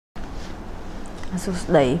สุด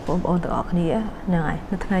เลยผมบอกต่อគ្នាហ្នឹងហើយ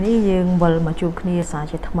នៅថ្ងៃនេះយើងវិលមកជួបគ្នាសារ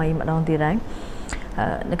ជាថ្មីម្ដងទៀតហើយ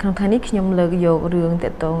នៅក្នុងថ្ងៃនេះខ្ញុំលើកយករឿងត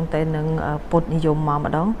កតងទៅនឹងពុទ្ធនិយមមក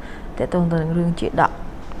ម្ដងតកតងទៅនឹងរឿងជាដក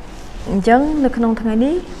អញ្ចឹងនៅក្នុងថ្ងៃ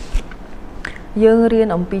នេះយើងរៀន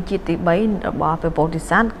អំពីជាតិទី3របស់ព្រះពោធិ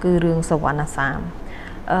សត្វគឺរឿងសវណ្ណសាម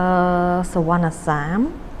សវណ្ណសាម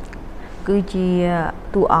គឺជា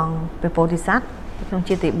តួអង្គព្រះពោធិសត្វក្នុង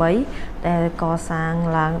ជាតិទី3ដែលកសាង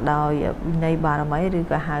ឡើងដោយវិន័យបារមីឬ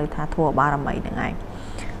ក៏ហៅថាធម៌បារមីហ្នឹងឯង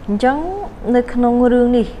អញ្ចឹងនៅក្នុងរឿង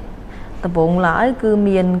នេះដំបូងឡើយគឺ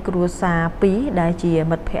មានគ្រួសារ2ដែលជា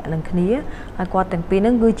មិត្តភក្តិនឹងគ្នាហើយគាត់ទាំងពីរហ្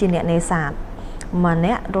នឹងគឺជាអ្នកនេសាទម្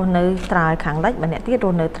នាក់រស់នៅត្រើយខាងលិចម្នាក់ទៀតរ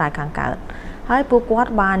ស់នៅត្រើយខាងកើតហើយពួកគា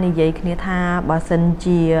ត់បាននិយាយគ្នាថាបើសិន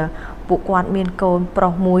ជាពួកគាត់មានកូនប្រុ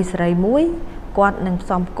សមួយស្រីមួយគាត់នឹងផ្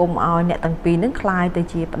សំគុំឲ្យអ្នកទាំងពីរហ្នឹងคล้ายទៅ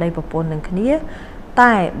ជាប្តីប្រពន្ធនឹងគ្នា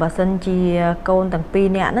តែបើសិនជាកូនទាំងពីរ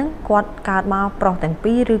អ្នកហ្នឹងគាត់កើតមកប្រុសទាំង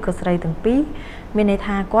ពីរឬក៏ស្រីទាំងពីរមានន័យ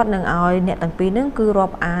ថាគាត់នឹងឲ្យអ្នកទាំងពីរហ្នឹងគឺរា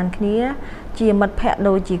ប់អានគ្នាជាមិត្តភក្តិ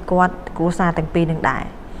ដូចជាគាត់គ្រួសារទាំងពីរនឹងដែរ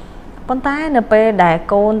ប៉ុន្តែនៅពេលដែល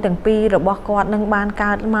កូនទាំងពីររបស់គាត់នឹងបាន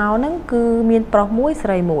កើតមកហ្នឹងគឺមានប្រុសមួយស្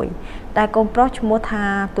រីមួយតែកូនប្រុសឈ្មោះថា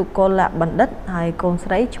ទុគលបណ្ឌិតហើយកូន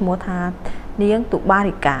ស្រីឈ្មោះថានាងទុបា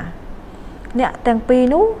រិកាអ្នកទាំងពីរ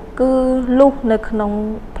នោះគឺលុះនៅក្នុង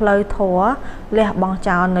ផ្លូវធម៌លះបង់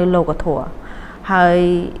ចោលនៅលោកធម៌ហើយ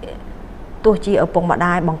ទោះជាឪពុកម្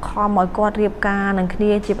ដាយបង្ខំឲ្យគាត់រៀបការនឹងគ្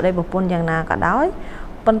នាជាប្តីប្រពន្ធយ៉ាងណាក៏ដោយ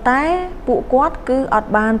ប៉ុន្តែពួកគាត់គឺអត់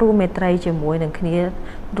បានរួមមេត្រីជាមួយនឹងគ្នា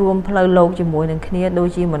រួមផ្លូវលោកជាមួយនឹងគ្នាដូច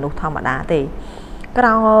ជាមនុស្សធម្មតាទេក្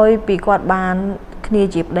រោយពីគាត់បានគ្នា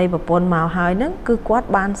ជាប្តីប្រពន្ធមកហើយហ្នឹងគឺគាត់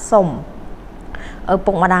បានសុំឪ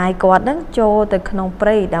ពុកម្ដាយគាត់ហ្នឹងចូលទៅក្នុងព្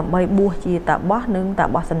រៃដើម្បីបួសជាតាបោះនិងតា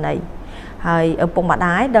បោះសនីហើយឪពុកម្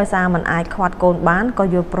ដាយដោយសារមិនអាចខាត់កូនបានក៏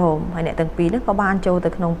យល់ព្រមហើយអ្នកទាំងពីរហ្នឹងក៏បានចូលទៅ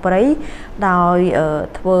ក្នុងព្រៃដោយ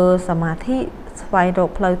ធ្វើសមាធិស្វែងរក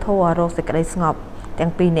ផ្លូវធម៌រកសេចក្តីស្ងប់ទាំ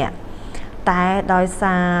ងពីរនាក់តែដោយ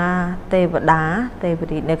សារទេវតាទេវ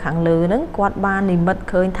រីនៅខាងលើហ្នឹងគាត់បាននិមិត្ត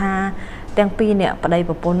ឃើញថាទាំងពីរនាក់ប្តី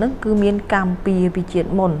ប្រពន្ធហ្នឹងគឺមានកម្មពីជាតិ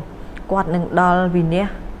មុនគាត់នឹងដល់វិនាស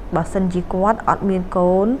បើសិនជាគាត់អត់មាន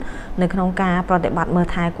កូននៅក្នុងការប្រតិបត្តិមើល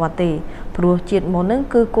ថែគាត់ទេព្រោះជាតិមុនហ្នឹង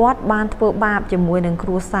គឺគាត់បានធ្វើបាបជាមួយនឹងគ្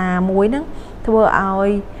រួសារមួយហ្នឹងធ្វើឲ្យ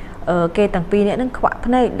គេទាំងពីរនាក់ហ្នឹងខ្វាក់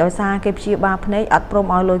ភ្នែកដោយសារគេព្យាបាលភ្នែកអត់ព្រម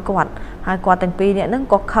ឲ្យលុយគាត់ហើយគាត់ទាំងពីរនាក់ហ្នឹង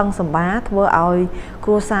ក៏ខឹងសម្បាធ្វើឲ្យគ្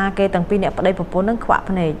រួសារគេទាំងពីរនាក់ប្តីប្រពន្ធហ្នឹងខ្វាក់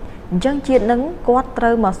ភ្នែកអញ្ចឹងជាតិហ្នឹងគាត់ត្រូ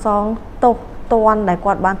វមកសងទោសតន់ដែល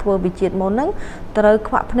គាត់បានធ្វើពីជាតិមុនហ្នឹងត្រូវ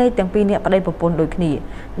ខ្វាក់ភ្នែកទាំងពីរនាក់ប្តីប្រពន្ធដូចគ្នា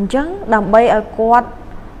អញ្ចឹងដើម្បីឲ្យគាត់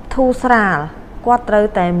ធូរស្រាលគាត់ត្រូវ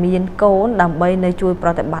តែមានកូនដើម្បីនៅជួយប្រ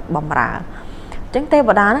តិបត្តិបម្រើអញ្ចឹងទេវ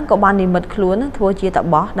តាហ្នឹងក៏បាននិមិត្តខ្លួនធ្វើជាតា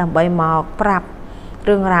បោះដើម្បីមកប្រាប់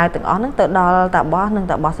រឿងរ៉ាវទាំងអស់ហ្នឹងទៅដល់តាបោះនិង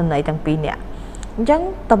តាបោះសនីទាំងពីរនាក់អញ្ចឹង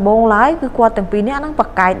ដំបូងឡើយគឺគាត់ទាំងពីរនាក់ហ្នឹងប្រ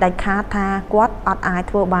កែកដាច់ខាតថាគាត់អត់អាច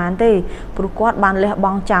ធ្វើបានទេព្រោះគាត់បានលះប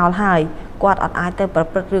ង់ចោលហើយគាត់អត់អាចទៅប្រ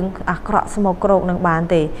ព្រឹត្តរឿងអាក្រក់ស្មោកគ្រោកនឹងបាន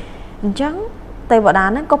ទេអញ្ចឹងទេវតា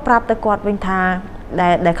ហ្នឹងក៏ប្រាប់ទៅគាត់វិញថា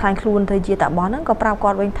ដែលខ្លាញ់ខ្លួនទៅជាតាបោះហ្នឹងក៏ប្រាប់គា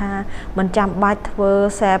ត់វិញថាមិនចាំបាច់ធ្វើ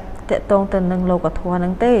សេពតកតងទៅនឹងលោកធម៌ហ្នឹ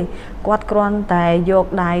ងទេគាត់គ្រាន់តែយក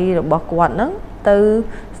ដៃរបស់គាត់ហ្នឹងទៅ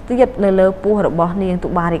ស្ទាបនៅលើពោះរបស់នាងទុ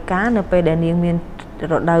បារិកានៅពេលដែលនាងមាន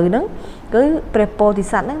រដូវហ្នឹងគឺព្រះពោធិ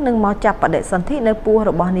សត្វហ្នឹងនឹងមកចាប់បដិសន្ធិនៅពោះ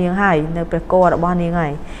របស់នាងហើយនៅព្រះគររបស់នាងហើ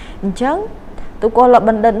យអញ្ចឹងទុគលប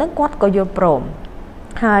ណ្ឌិតហ្នឹងគាត់ក៏យល់ព្រម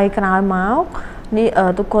ហើយក្រោយមកនេះ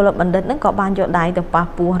ទុគលបណ្ឌិតហ្នឹងក៏បានយកដៃទៅប៉ះ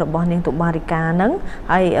ពោះរបស់នាងទុបារិកាហ្នឹង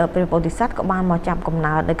ហើយព្រះពោធិសត្វក៏បានមកចាប់កំ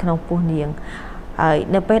ណើតនៅក្នុងពោះនាងហើយ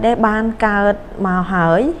នៅពេលដែលបានកើតមកហើ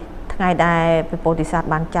យថ្ងៃដែលព្រះពោធិសត្វ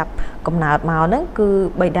បានចាប់កំណើតមកហ្នឹងគឺ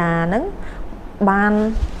បិតាហ្នឹងបាន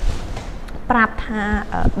ប្រាប់ថា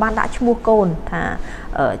បានដាក់ឈ្មោះកូនថា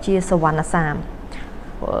ជាសវណ្ណសាម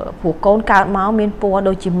ព្រោះកូនកើតមកមានពណ៌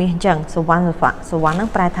ដូចជាមាសអញ្ចឹងសវណ្ណហ្នឹង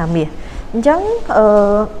ប្រែថាមាសអញ្ចឹង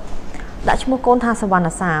ដាក់ឈ្មោះកូនថាសវណ្ណ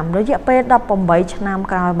សាមរយៈពេល18ឆ្នាំ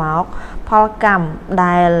ក្រោយមកផលកម្ម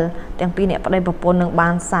ដែលទាំងពីរអ្នកប្តីប្រពន្ធនឹងបា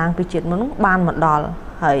នសាងពីជាតិមុនបានមកដល់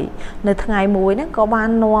ហើយនៅថ្ងៃមួយហ្នឹងក៏បាន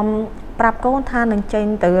នាំប្រាប់កូនថានឹងចេញ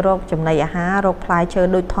ទៅរកចំណីអាហាររកផ្លែឈើ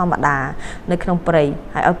ដូចធម្មតានៅក្នុងព្រៃ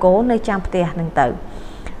ហើយឲ្យកូននៅចាំផ្ទះហ្នឹងទៅ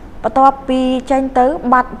បន្ទាប់ពីចេញទៅ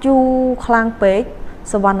បាត់យូរខ្លាំងពេក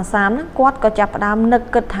សវណ្ណសាមហ្នឹងគាត់ក៏ចាប់ផ្ដើមនឹក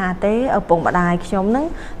គិតថាទេឪពុកម្ដាយខ្ញុំហ្នឹង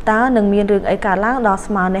តើនឹងមានរឿងអីកើតឡើងដល់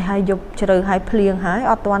ស្មើនេះហើយយប់ជ្រៅហើយភ្លៀងហើយ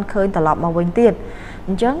អត់ទាន់ឃើញត្រឡប់មកវិញទៀតអ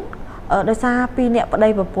ញ្ចឹងដោយសារពីរអ្នកប្តី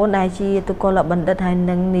ប្រពន្ធដែលជាទុគលបណ្ឌិតហើយ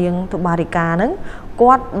និងនាងទុបារិកាហ្នឹង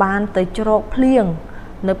គាត់បានទៅជ្រកភ្លៀង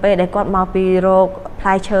នៅពេលដែលគាត់មកពីរោគផ្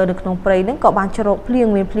លែឈើនៅក្នុងព្រៃហ្នឹងក៏បានជ្រោកភ្លៀង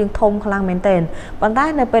មានភ្លៀងធំខ្លាំងមែនទែនប៉ុន្តែ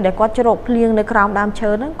នៅពេលដែលគាត់ជ្រោកភ្លៀងនៅក្រោមដើមឈើ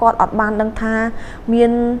ហ្នឹងគាត់អត់បានដឹងថាមា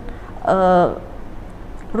ន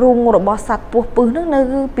រុងរបស់សត្វពស់ពឹសហ្នឹងនៅ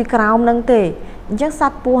ពីក្រោមហ្នឹងទេអញ្ចឹងស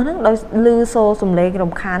ត្វពស់ហ្នឹងដោយលឺសូរសំឡេង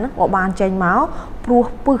រំខានហ្នឹងក៏បានចេញមកព្រោះ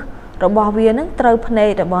ពឹសរបស់វាហ្នឹងត្រូវភ្នែក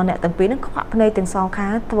របស់អ្នកទាំងពីរហ្នឹងខ្វាក់ភ្នែកទាំងសងខា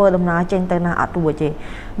ងធ្វើដំណើរចេញទៅណាអត់រួចទេ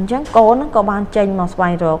អញ្ចឹងកូនហ្នឹងក៏បានចេញមកស្វែ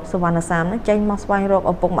ងរកសុវណ្ណសាមហ្នឹងចេញមកស្វែងរក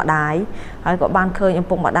ឪពុកម្ដាយហើយក៏បានឃើញឪ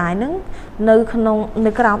ពុកម្ដាយហ្នឹង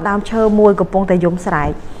នៅក្រោមដើមឈើមួយកំពុងតែយំស្រែ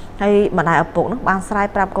កហើយម្ដាយឪពុកហ្នឹងបានស្រែក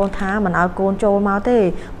ប្រាប់កូនថាមិនឲ្យកូនចូលមកទេ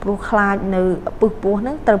ព្រោះខ្លាចនៅពឹសពោះហ្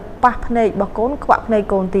នឹងត្រូវប៉ះភ្នែករបស់កូនខ្វាក់ភ្នែក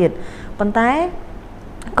កូនទៀតប៉ុន្តែ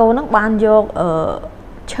កូនហ្នឹងបានយក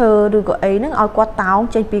ឈើឬក៏អីហ្នឹងឲ្យគាត់តោង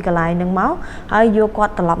ចេញពីកន្លែងហ្នឹងមកហើយយកគា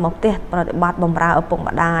ត់ត្រឡប់មកផ្ទះប្រតិបត្តិបម្រើឪពុក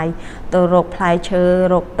ម្ដាយទៅរកផ្លែឈើ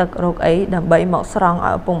រកទឹករកអីដើម្បីមកស្រង់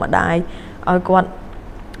ឲ្យឪពុកម្ដាយឲ្យគាត់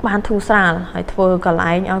បានធូរស្រាលហើយធ្វើកន្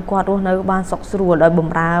លែងឲ្យគាត់រស់នៅបានសុខស្រួលដោយប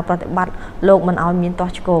ម្រើប្រតិបត្តិលោកមិនឲ្យមានទា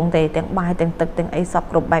ស់ឆ្កងទេទាំងបាយទាំងទឹកទាំងអីសព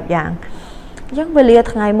គ្រប់បែបយ៉ាងអញ្ចឹងវេលា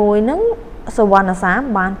ថ្ងៃមួយហ្នឹងសុវណ្ណសាម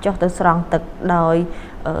បានចុះទៅស្រង់ទឹកដោយ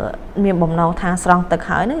មានបំណងថាស្រង់ទឹក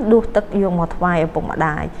ហើយនឹងដួសទឹកយកមកថ្វាយឪពុកម្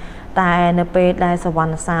ដាយតែនៅពេលដែលសុវ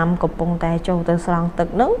ណ្ណសាមកំពុងតែចុះទៅស្រង់ទឹក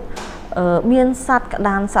នោះមានសត្វក្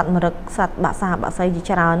តាមសត្វមរឹកសត្វបាក់សាបាក់សីជា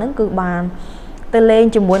ច្រើនហ្នឹងគឺបានទៅលេង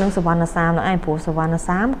ជាមួយនឹងសុវណ្ណសាមនឹងឯងព្រោះសុវណ្ណ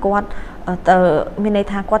សាមគាត់ទៅមានន័យ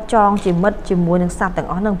ថាគាត់ចងជាមិត្តជាមួយនឹងសត្វទាំង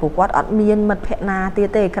អស់ហ្នឹងព្រោះគាត់អត់មានមិត្តភក្តិណាទៀត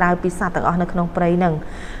ទេក្រៅពីសត្វទាំងអស់នៅក្នុងព្រៃហ្នឹង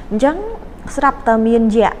អញ្ចឹងស្រាប់តែមាន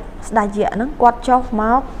យក្សស្ដេចយក្សហ្នឹងគាត់ចុះម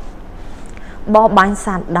កបោះបាញ់ស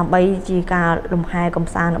ត្វដើម្បីជាការលំហែកំ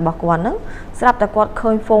សាន្តរបស់គាត់ហ្នឹងស្រាប់តែគាត់ឃើ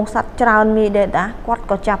ញហ្វូងសត្វច្រើនមីដេតាគាត់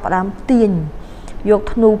ក៏ចាប់ផ្ដើមទាញយក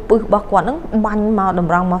ធ្នូពឹសរបស់គាត់ហ្នឹងបាញ់មកត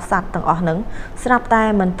ម្រង់មកសត្វទាំងអស់ហ្នឹងស្រាប់តែ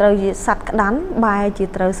មិនត្រូវជាសត្វក្តាន់បែរជា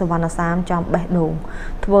ត្រូវសុវណ្ណសាមចំបេះដូង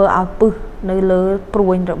ធ្វើឲ្យពឹសនៅលើព្រួ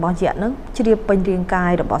ញរបស់យក្សហ្នឹងជ្រាបពេញរាងកា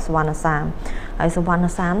យរបស់សុវណ្ណសាមហើយសុវណ្ណ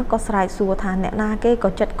សាមក៏ស្រែកសួរថាអ្នកណាគេក៏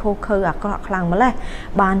ចិត្តខូខើអាក្រក់ខ្លាំងម្ល៉េះ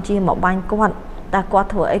បានជាមកបាញ់គាត់តែគាត់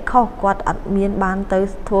ធ្វើអីខុសគាត់អត់មានបានទៅ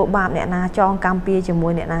ធ្វើបាបអ្នកណាចងកម្មពៀជាមួ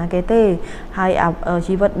យអ្នកណាគេទេហើយ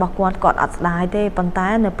ជីវិតរបស់គាត់អត់ស្ដាយទេប៉ុន្តែ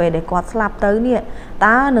នៅពេលដែលគាត់ស្លាប់ទៅនេះ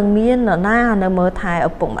តើនឹងមាននរណានៅមើលថែឪ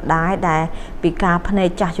ពុកម្ដាយដែលពីការភ្នែក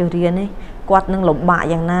ចាស់ជរានេះគាត់នឹងលំបាក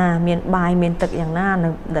យ៉ាងណាមានបាយមានទឹកយ៉ាងណា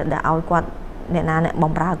ដែលឲ្យគាត់អ្នកណាអ្នក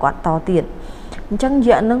បំរើគាត់តទៀតអញ្ចឹងយ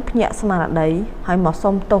ក្សនឹងភ្ញាក់ស្មារតីហើយមក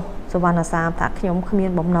សុំទោសសុវណ្ណសាមថាខ្ញុំគ្មាន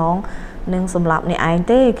បំណងនឹងសម្លាប់អ្នកឯង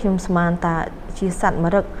ទេខ្ញុំស្មានថាជាសត្វម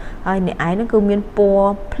រឹកហើយអ្នកឯងហ្នឹងគឺមានព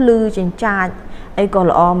ណ៌ភ្លឺចិញ្ចាចអីក៏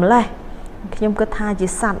ល្អម្ល៉េះខ្ញុំគិតថាជា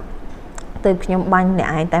សត្វទៅខ្ញុំបាញ់អ្នក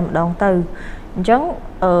ឯងតែម្ដងទៅអញ្ចឹង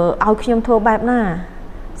ឲ្យខ្ញុំធ្វើបែបណា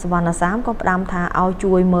សុវណ្ណសាមក៏ផ្ដាំថាឲ្យ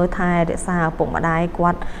ជួយមើលថែរក្សាឪពុកម្ដាយគា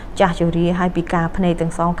ត់ចាស់ជរាហើយពីការភ្នែកទាំ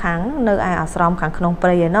ងសងខាងនៅឯអាស្រមខាងក្នុងព្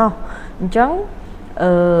រៃឯណោះអញ្ចឹង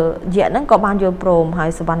យក្សហ្នឹងក៏បានយល់ព្រមហើយ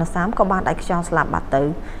សុវណ្ណសាមក៏បានដាច់ខ្យល់ស្លាប់បាត់ទៅ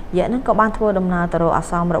យក្សហ្នឹងក៏បានធ្វើដំណើរទៅរកអា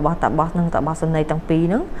ស្រមរបស់តាបោះនិងតាបោះសនីទាំងពីរ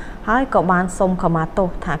ហ្នឹងហើយក៏បានសុំខមាទោស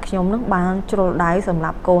ថាខ្ញុំហ្នឹងបានជ្រុលដៃសម្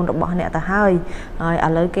រាប់កូនរបស់អ្នកទៅហើយឥ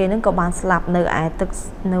ឡូវគេហ្នឹងក៏បានស្លាប់នៅឯទឹក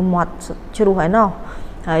នៅមាត់ជ្រោះឯណោះ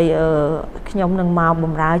ហើយខ្ញុំនឹងមកប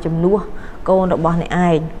ម្រើជំនួសកូនរបស់អ្នក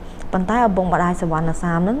ឯងប៉ុន្តែឪពុកម្ដាយសុវណ្ណ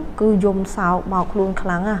សាមហ្នឹងគឺយំសោកបោកខ្លួនខ្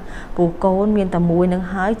លាំងណាស់ព្រោះកូនមានតែមួយនឹង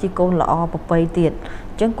ហើយជាកូនល្អប្រពៃទៀត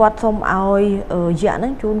អញ្ចឹងគាត់សុំឲ្យយក្សហ្នឹ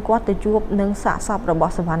ងជូនគាត់ទៅជួបនឹងសាកសពរប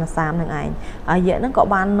ស់សុវណ្ណសាមនឹងឯងហើយយក្សហ្នឹងក៏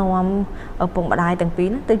បាននាំឪពុកម្ដាយទាំងពីរ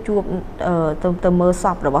ហ្នឹងទៅជួបទៅមើលស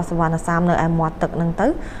ពរបស់សុវណ្ណសាមនៅឯមាត់ទឹកហ្នឹងទៅ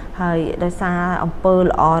ហើយដោយសារអំពើ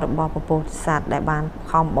ល្អរបស់ពពោធិសត្វដែលបាន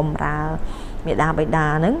ខំបម្រើមេដាបិតា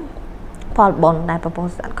ហ្នឹងផលបុណ្យដែលពពោ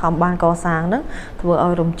ធិសត្វខំបានកសាងហ្នឹងធ្វើឲ្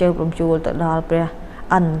យរំជើបរំជួលទៅដល់ព្រះ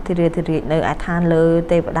អិនធិរាធិរាជនៅឯឋានលើ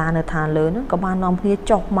ទេវតានៅឋានលើហ្នឹងក៏បាននាំគ្នា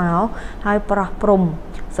ចុះមកហើយប្រោះព្រំ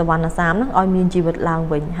សុវណ្ណសាមហ្នឹងឲ្យមានជីវិតឡើង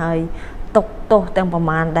វិញហើយទុកទោសទាំងប្រ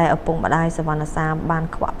មាណដែលឪពុកម្ដាយសុវណ្ណសាមបាន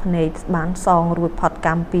ខ្វាក់ភ្នែកបានសងរួចផុតក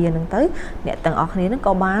ម្មពៀហ្នឹងទៅអ្នកទាំងអស់គ្នាហ្នឹង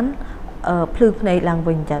ក៏បានភ្លឺភ្នែកឡើង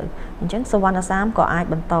វិញទៅអញ្ចឹងសុវណ្ណសាមក៏អាច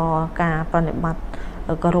បន្តការប្រតិបត្តិ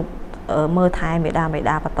គោរពមើលថែមេដា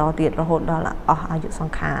បន្តទៀតរហូតដល់អស់អាយុស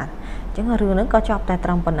ង្ខារអញ្ចឹងរឿងហ្នឹងក៏ចប់តែត្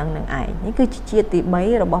រឹមប៉ុណ្្នឹងនឹងឯងនេះគឺជាជាតិទី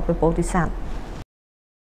3របស់ព្រះពោធិសត្វ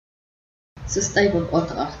សួស្តីបងប្អូន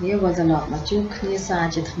ទាំងអស់គ្នាវិលត្រឡប់មកជួបគ្នាសារ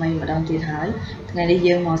ជាថ្មីម្ដងទៀតហើយថ្ងៃនេះ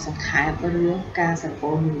យើងមកសង្ខេបរឿងការសពោ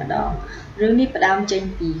នេះម្ដងរឿងនេះផ្ដើមចេញ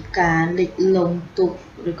ពីការលិចលង់ទូក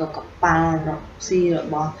ឬក៏កប៉ាល់រកស៊ីរ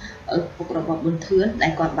បស់ឪពុករបស់ប៊ុនធឿនដែ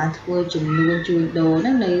លគាត់បានធ្វើចំនួនជួញដូរហ្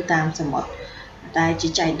នឹងនៅតាមសមុទ្រ តែជា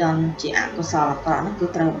ចៃដន្យជាអកុសលអាក្រក់ហ្នឹងគឺ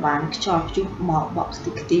ត្រូវបានខ្យល់ព្យុះមកបក់ស្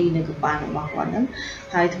ទីកទីនៅកប៉ាល់របស់គាត់ហ្នឹង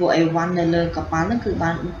ហើយធ្វើអីវ៉ាន់នៅលើកប៉ាល់ហ្នឹងគឺ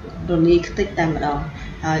បានរលាយខ្ទេចតែម្ដង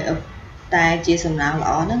ហើយតែជាសំណាងល្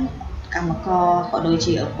អហ្នឹងកម្មករក៏ដូច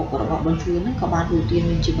ជាឪពុករបស់បុនធឿនហ្នឹងក៏បានរស់រាន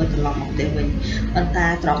មានជីវិតត្រឡប់មកផ្ទះវិញប៉ុន្តែ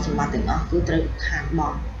ទ្រព្យសម្បត្តិទាំងអស់គឺត្រូវខាតប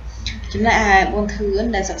ង់ចំណែកឯបុនធឿន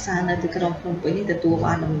ដែលសិក្សានៅទីក្រុងភ្នំពេញនេះទទួល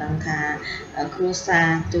បានដំណឹងថាគ្រួសារ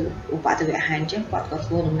ទូឧបទ្ទវហេតុអញ្ចឹងគាត់ក៏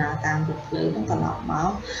ធ្វើដំណើរតាមរថភ្លើងហ្នឹងត្រឡប់មក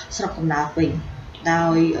ស្រុកកំណើតវិញដោ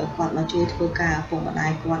យគាត់មកជួយធ្វើការឪពុកម្ដា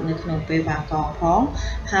យគាត់នៅក្នុងពេលវ៉ាកងផង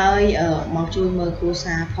ហើយមកជួយមើលគ្រួ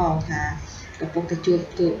សារផងថាកំពុងតែជួប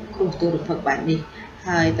គ្រោះទុរភិក្សបែបនេះ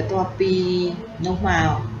ហើយបន្ទាប់ពីនោះមក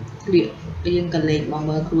រៀងកលេចមក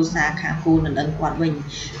មើលគ្រួសារខាងគូនដណ្ដឹងគាត់វិញ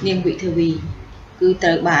នាងវិធាវីគឺត្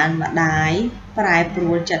រូវបានម្ដាយប្រែប្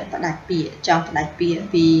រួលចិត្តផ្ដាច់ពាក្យចង់ផ្ដាច់ពាក្យ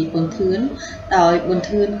ពីបុនធឿនដោយបុន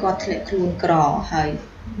ធឿនគាត់ធ្លាក់ខ្លួនក្រហើយ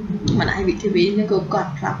ម្ដាយវិធាវីនេះក៏គា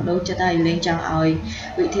ត់ផ្លាស់ប្ដូរចិត្តហើយលែងចង់ឲ្យ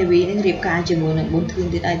វិធាវីនឹងរៀបការជាមួយនឹងបុនធឿន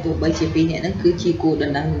ទៀតឯងទោះបីជាពីរនាក់ហ្នឹងគឺជាគូដ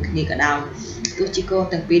ណ្ដឹងនឹងគ្នាក៏ដោយទោះជាកូន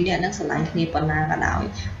ទាំងពីរនាក់ហ្នឹងស្រឡាញ់គ្នាប៉ុណ្ណាក៏ដោយ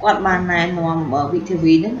គាត់បានណែនាំវិធា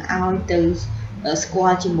វីនឹងឲ្យទៅស្គា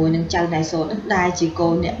ល់ជាមួយនឹងចៅណៃសូតនឹងដែលជាកូ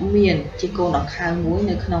នអ្នកមានជាកូនដង្ខៅមួយ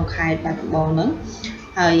នៅក្នុងខេត្តបាត់ដំបងហ្នឹង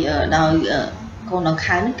ហើយដោយកូនដង្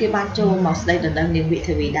ខៅហ្នឹងគេបានចូលមកស្ដីដណ្ដឹងនាងវិ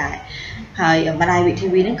ធាវីដែរហើយម្ដាយវិធា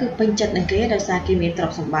វីហ្នឹងគឺពេញចិត្តនឹងគេដោយសារគេមានទ្រ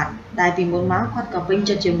ព្យសម្បត្តិតែពីមុនមកគាត់ក៏ពេញ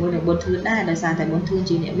ចិត្តជាមួយនឹងបុនធឿនដែរដោយសារតែបុនធឿន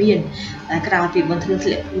ជាអ្នកមានតែក្រោយពីបុនធឿនធ្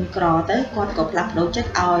លាក់ខ្លួនក្រទៅគាត់ក៏ផ្លាស់ប្ដូរចិត្ត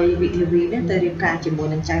ឲ្យវិធាវីហ្នឹងទៅរៀបការជាមួយ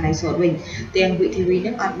នឹងចៅណៃសូតវិញទាំងវិធាវីហ្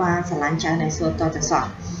នឹងអត់បានស្រឡាញ់ចៅណៃសូតតទៅសោះ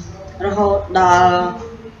រហូតដល់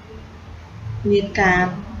មានការ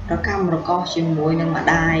ប្រកម្មរកោសជាមួយនឹងម្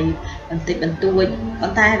ដាយបន្តិចបន្តួចប៉ុ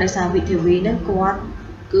ន្តែដោយសារវិធាវីហ្នឹងគាត់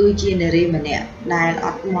គឺជានារីម្នាក់ដែលអ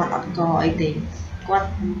ត់មាត់អត់កអីទេគាត់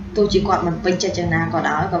ទោះជាគាត់មិនពេញចិត្តយ៉ាងណាក៏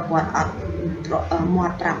ដោយក៏គាត់អត់មា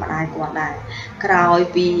ត់ប្រាប់ម្ដាយគាត់ដែរក្រោយ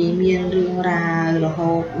ពីមានរឿងរ៉ាវរ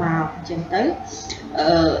ហូតមកអញ្ចឹងទៅ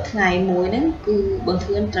ថ្ងៃមួយហ្នឹងគឺបុន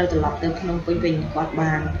ធឿនត្រូវត្រឡប់ទៅភ្នំពេញវិញគាត់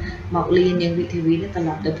បានមកលានាងវិធាវីនេះត្រឡ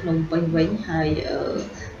ប់ទៅភ្នំពេញវិញហើយ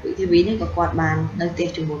វិធាវីនេះក៏គាត់បាននៅផ្ទះ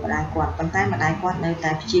ជាមួយម្ដាយគាត់ប៉ុន្តែម្ដាយគាត់នៅ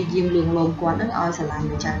តែព្យាយាមលួងលោមគាត់នឹងឲ្យស្រឡាញ់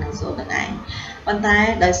ម្ចាស់នៅសូននឹងឯងប៉ុន្តែ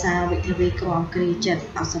ដោយសារវិធាវីក្រំគ្រីចិត្ត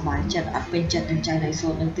អត់សុបាយចិត្តអត់ពេញចិត្តនឹងចៅនៅសូ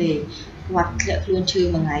ននឹងទេគាត់ធ្លាក់ខ្លួនឈឺ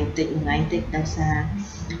មួយថ្ងៃតិចដោយសារ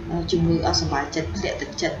ជំងឺអត់សុបាយចិត្តធ្លាក់ទឹ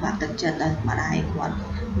កចិត្តបាក់ទឹកចិត្តដល់ម្ដាយគាត់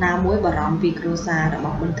ណាមួយបារម្ភពីគ្រួសាររប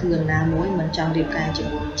ស់បុនធឿនណាមួយមិនចង់រៀបការជា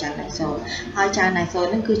មួយចៅណៃសូនហើយចៅណៃសូន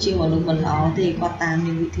ហ្នឹងគឺជាមនុស្សមិនល្អទេគាត់តាម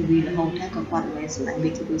នាងវិធាវីរហូតតែក៏គាត់មិនមែនស្រឡាញ់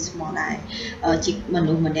វិធាវីស្មោះដែរជាម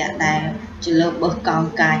នុស្សម្នាក់ដែលជាលើបឹសកោង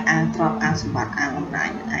កាយអាងទ្រព្យអាងសម្បត្តិអាងអំណាច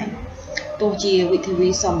នឹងឯងទោះជាវិធាវី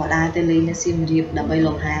សុំម្ដាយទៅលេងនៅសៀមរាបដើម្បី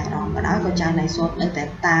លំហែអារម្មណ៍ក៏ដោយក៏ចៅណៃសូននៅតែ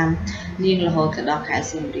តាមនាងរហូតទៅដល់ខេត្ត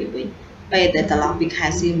សៀមរាបវិញពេលដែលត្រឡប់ពីខេ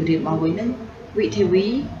ត្តសៀមរាបមកវិញហ្នឹងវិធាវី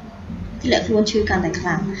ធ្លាក់ខ្លួនឈឺកាន់តែខ្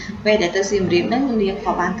លាំងពេលដែលទៅសៀមរាបហ្នឹងនាង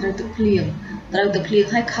ក៏បានត្រូវទឹកភ្លៀង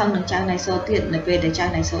ឲ្យខឹងនឹងចៅណៃសូតទៀតនៅពេលដែលចៅ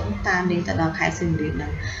ណៃសូតតាមនាងទៅដល់ខេត្តសៀមរាបហ្នឹ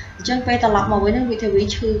ងអញ្ចឹងពេលត្រឡប់មកវិញហ្នឹងវិធាវី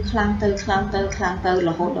ឈឺខ្លាំងទៅ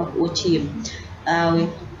រហូតដល់ក្អួតឈាមហើយ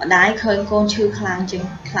ម្ដាយឃើញកូនឈឺខ្លាំ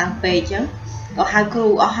ងពេកអញ្ចឹងក៏ហៅគ្រូ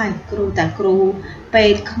អស់ហើយគ្រូពេ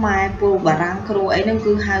ទ្យខ្មែរពូបារាំងគ្រូអីហ្នឹង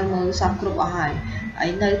គឺហៅមើលសពគ្រប់អស់ហើយ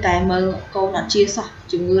នៅតែមើលកូនអត់ជាសោះ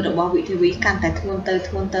ជំងឺរបស់វិធាវីកាន់តែធ្ងន់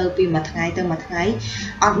ទៅពីមួយថ្ងៃទៅមួយថ្ងៃ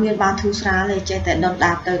អត់មានបានធូរស្រាលទេចេះតែដុន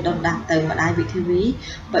ដាបទៅម្ដាយវិធាវី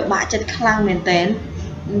បែកបាក់ចិត្តខ្លាំងមែនតើ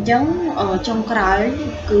អញ្ចឹងចុងក្រោយ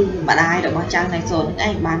គឺម្ដាយរបស់ចៅណៃសូនឯ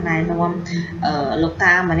ងបានណែនាំលោក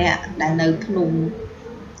តាម្នាក់ដែលនៅភ្នំ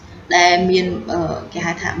ដែលមានគេ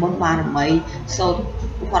ហៅថាបុណ្យបារមីសូត្រ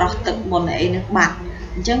ប្រោះទឹកមុនអីនឹងបាត់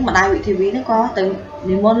អញ្ចឹងម្ដាយវិធាវីហ្នឹងក៏ទៅ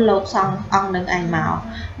និមន្តលោកសង្ឃអង្គនឹងឯងម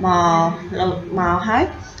កហើយ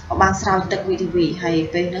ក៏បានស្រោចទឹកវិធាវីហើយ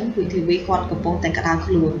ពេលហ្នឹងវិធាវីគាត់កំពុងតែក្តៅ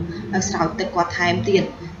ខ្លួនហើយស្រោចទឹកគាត់ថែមទៀត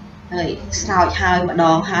ហើយស្រោចហើយម្ដ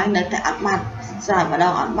ងហើយនៅតែអត់បាត់ស្រោចម្ដ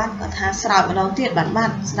ងអត់បាត់គាត់ថាស្រោចម្ដងទៀតបា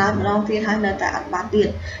ត់ស្រោចម្ដងទៀតហើយនៅតែអត់បាត់ទៀត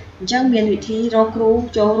អញ្ចឹងមានវិធីរកគ្រូ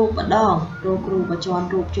ចូលរូបម្ដងរកគ្រូបញ្ជាន់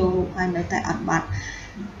រូបចូលរូបហើយនៅតែអត់បាត់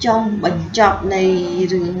ចុងបញ្ចប់នៃ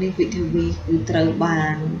រឿងនេះវិធាវីគឺត្រូវបា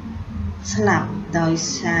នស្លាប់ដោយ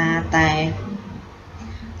សារតែ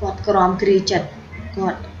គាត់ក្រំគ្រីចិត្តគា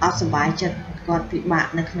ត់អត់សុបាយចិត្តគាត់ពិបាក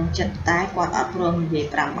នៅក្នុងចិត្តតែគាត់អត់ព្រមនិយាយ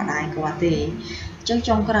ប្រាប់ម្ដាយគាត់ទេអញ្ចឹង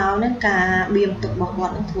ចុងក្រោយហ្នឹងការបៀមទឹករបស់គា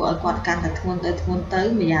ត់នឹងធ្វើឲ្យគាត់កាន់តែធ្ងន់ទៅ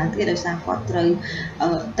ម្យ៉ាងទៀតដោយសារគាត់ត្រូវ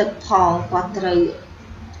ទឹកផងគាត់ត្រូវ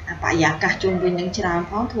បរិយាកាសជុំវិញនឹងច្រើន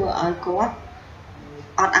ផងធ្វើឲ្យគាត់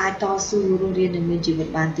អត់អាចតស៊ូរស់រាននឹងមានជីវិត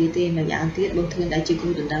បានទេម្យ៉ាងទៀតបុនធឿនដែលជាគ្រូ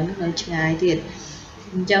ដណ្ដឹងនៅឆ្ងាយទៀត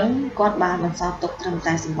អញ្ចឹងគាត់បានបន្សល់ទុកត្រឹម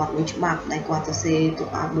តែសម្បត្តិមួយច្បាប់ដែលគាត់សរសេរទុក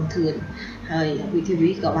ឲ្យបុនធឿនហ ហើយវិធីវី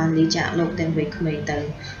ក៏បានលាចាកលោកទាំងវ័យក្មេងទៅ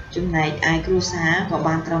ចំណែកឯគ្រួសារក៏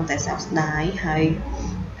បានត្រឹមតែសោកស្ដាយហើយ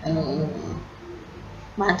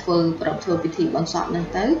បានធ្វើពិធីបន់សពនឹង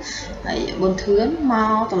ទៅហើយបុនធឿនម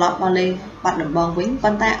កត្រឡប់មកលេងបាត់ដំបងវិញ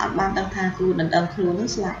ប៉ុន្តែអត់បានដឹងថាគ្រូដណ្ដឹងខ្លួននឹង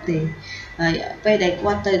ស្លាប់ទេហើយពេលដែល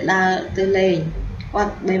គាត់ទៅដើរទៅលេងគា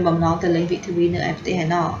ត់មានបំណងទៅលេងវិធីវីនៅឯប្រទេសឯ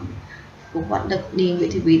ណោះពួកគាត់ដឹកនាងវិ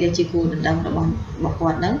ធីវីដែលជាគ្រូដណ្ដឹងរបស់គា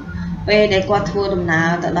ត់ហ្នឹងពេលដែលគាត់ធ្វើដំណើរ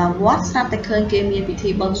ទៅដល់វត្តស្រាប់តែឃើញគេមានពិធី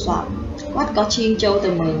បន់សពគាត់ក៏ឈៀងចូលទៅ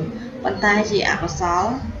មើលប៉ុន្តែជាអកុសល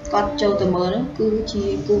គាត់ចូលទៅមើលនោះគឺជា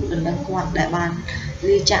គូដណ្ដឹងគាត់ដែលបាន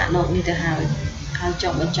លាចាកលោកនេះទៅហើយចុ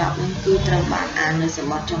ងបញ្ចប់នឹងគឺត្រូវបានអាននៅសម្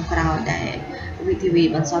បត្តិចុងក្រោយដែលវិធីវី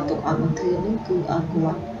បន្សល់ទុកឲ្យបុនធឿននឹងគឺឲ្យគា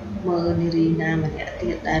ត់មើលនារីណាម្នាក់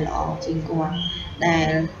ទៀតដែលល្អជាងគាត់ដែល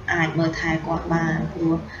អាចមើលថែគាត់បានព្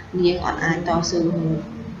រោះនាងអត់អាចតស៊ូនឹង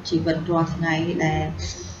ជីវិតរាល់ថ្ងៃដែល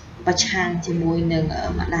ប្រឆាំងជាមួយនឹង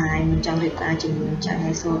ម្ដាយមិនចង់រៀបការជាមួយចាស់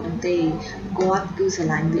ហើយសូត្រនឹងទេគាត់គឺស្រ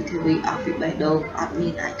ឡាញ់វិធីវីអស់ពីបេះដូងអត់មា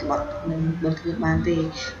នអាចក្បត់នឹងបុនធឿនបានទេ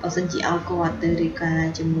បើសិនជាឲ្យគាត់ទៅរៀបការ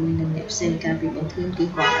ជាមួយនឹងអ្នកផ្សេងកាលពីបុនធឿនគឺ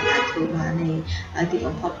គាត់អាចធ្វើបានទេហើយទី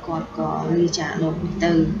បំផុតគាត់ក៏លាចាកលោកនេះ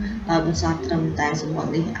ទៅដោយបន្សល់ត្រឹមតែសម្បត្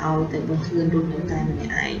តិនេះឲ្យទៅបុនធឿនរួមនឹងតែម្នា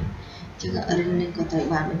ក់ឯងចឹងរឿងនេះក៏ត្រូវ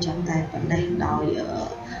បានបញ្ចប់តែប៉ុណ្ណេះដោយ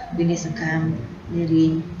វិនិច្ឆ័យសកម្មនារី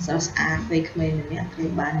ស្រស់ស្អាតវ័យក្មេងម្នាក់ត្រូវ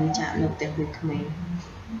បានលាចាកលោកទាំងវ័យក្មេង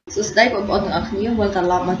សួស្តីបងប្អូនទាំងអស់គ្នាវិលត្រ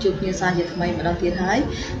ឡប់មកជួបគ្នាសារជាថ្មីម្ដងទៀតហើយ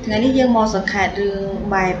ថ្ងៃនេះយើងមកសង្ខេបរឿង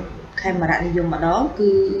បែបខេមរៈនិយមម្ដង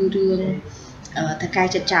គឺរឿងតកែ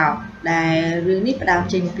ចិត្តចោលដែលរឿងនេះផ្ដើម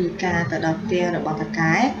ចេញពីការទៅដល់ផ្ទះរបស់ត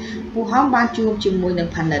កែពូហំបានជួបជាមួយនឹង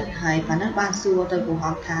ផានិតហើយផានិតបានសួរទៅពូ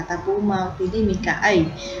ហំថាតើពូមកទីនេះមានការអី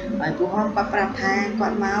ហើយពូហំក៏ប្រាប់ថាគា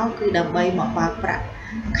ត់មកគឺដើម្បីមកបើកប្រាក់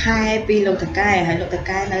ខែពីលោកតកែហើយលោកត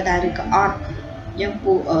កែនៅដែរឬក៏អត់យើង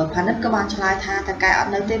ពូផានិតក៏បានឆ្លើយថាតកែអ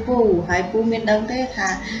ត់នៅទេពូហើយពូមានដឹងទេថា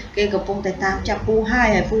គេកំពុងតែតាមចាប់ពូហើយ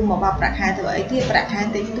ពូមកបើកប្រាក់ខែធ្វើអីទៀតប្រាក់ខែ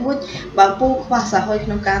តិចតួចបើពូខ្វះសហយក្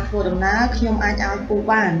នុងការធ្វើដំណើរខ្ញុំអាចឲ្យពូ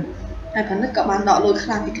បានហើយផានិតក៏បានដកលុយខ្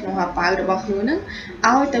លះពីក្នុងប៉ៅរបស់ខ្លួនហ្នឹង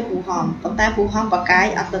ឲ្យទៅពូហំប៉ុន្តែពូហំបកាយ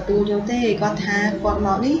អត់ទទួលយកទេគាត់ថាគាត់ម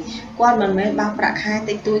កនេះគាត់មិនមែនបើកប្រាក់ខែ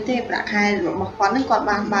តិចតួចទេប្រាក់ខែរបស់គាត់ហ្នឹងគាត់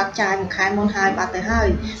បានបើកចាយមួយខែមុនហើយបាត់ទៅហើយ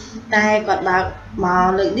តែគាត់បើកមក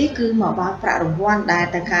លើកនេះគឺមកបើកប្រាក់រង្វាន់ដែល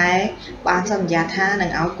តកែបានសន្យាថានឹ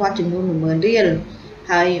ងឲ្យគាត់ចំនួន 10000 រៀល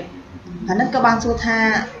ហើយផានិតក៏បានសួរថា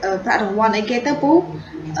ប្រាក់រង្វាន់អីគេទៅពូ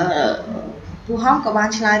ពូហំក៏បាន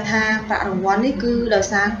ឆ្លើយថាប្រាក់រង្វាន់នេះគឺដោយ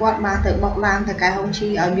សារគាត់បានទៅបុកឡានតកែហុងឈី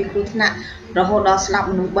ឲ្យមានគ្រោះថ្នាក់រហូតដល់ស្លាប់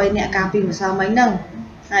មនុស្ស3នាក់កាលពីម្សិលមិញហ្នឹង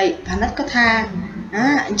ហើយផានិតក៏ថា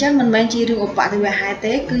អញ្ចឹងមិនមែនជារឿងឧបទ្ទវហេតុ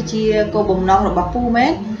ទេគឺជាគោលបំណងរបស់ពូមែ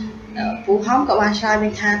នពូហំក៏បានឆ្លើយវិ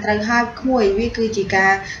ញថាត្រូវហើយក្មួយវាគឺជាកា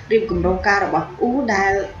ររៀបគម្រោងការរបស់ពូដែ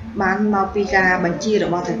លបានមកពីការបញ្ជារ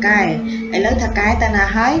បស់តកែឥឡូវតកែទៅណា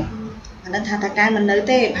ហើយផានិតថាតកែមិននៅ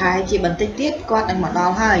ទេប្រហែលជាបន្តិចទៀតគាត់នឹងមកដ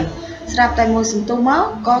ល់ហើយស្រាប់តែមួយសន្ទុះមក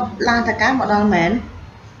ក៏ឡានតកែមកដល់មែន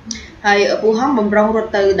ហើយពូហំបំរុងរ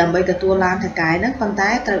ត់ទៅដើម្បីទទួលឡានតកែហ្នឹងប៉ុន្តែ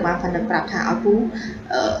ត្រូវបានផានិតប្រាប់ថាឲ្យពូ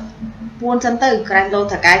ពួនសិនទៅក្រែងលោ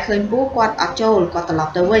តកែឃើញពូគាត់អត់ចូលគាត់ត្រឡ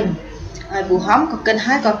ប់ទៅវិញហើយពូហំក៏គិត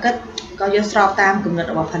ហើយក៏យកស្របតាមគំនិត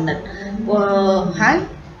របស់ផានិតហើយ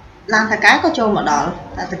ឡានតកែក៏ចូលមកដល់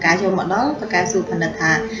តែតកែចូលមកដល់តកែសួរផានិត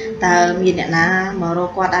ថាតើមានអ្នកណាមករក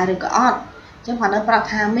គាត់ដែរឬក៏អត់អញ្ចឹងផានិតប្រាប់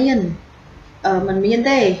ថាមានมันមាន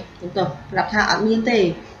ទេទៅប្រាប់ថាអត់មានទេ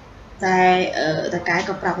តែតកែ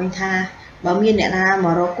ក៏ប្រាប់វិញថាបើមានអ្នកណាម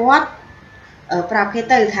ករកគាត់ប្រាប់គេ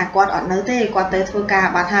ទៅថាគាត់អត់នៅទេគាត់ទៅធ្វើការ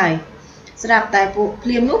បាត់ហើយស្រាប់តែពួកភ្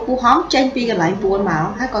លាមនោះពូហំចេញពីកន្លែងពួនមក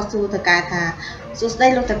ហើយក៏សួរតកែថាសួស្ដី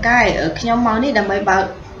លោកតកែខ្ញុំមកនេះដើម្បីបើក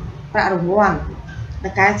ប្រាក់រង្វាន់ត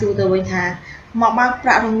កែសួរទៅវិញថាមកបើកប្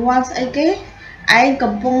រាក់រង្វាន់ស្អីគេឯង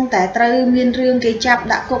កំពុងតែត្រូវមានរឿងគេចាប់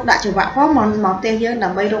ដាក់គុកដាក់ច្បាប់ផងមកផ្ទះយើងដើ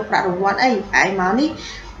ម្បីរកប្រាក់រង្វាន់អីឯងមកនេះ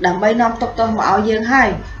ដើម្បីនាំទុកទោសមកឲ្យយើងហើយ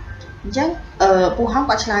អញ្ចឹងពូហំ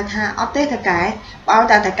ក៏ឆ្លើយថាអត់ទេតកែបើឲ្យ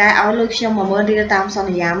តែតកែឲ្យលុយខ្ញុំ10000 រៀលតាមស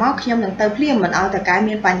ន្យាមកខ្ញុំនឹងទៅភ្លាមមិនឲ្យតកែ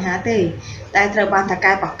មានបញ្ហាទេតែត្រូវបានត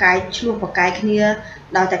កែបកាយឆ្លោះបកាយគ្នា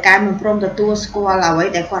ដោយតកែមិនព្រមទទួលស្គាល់អ្វី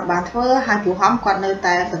ដែលគាត់បានធ្វើហើយពូហំគាត់នៅ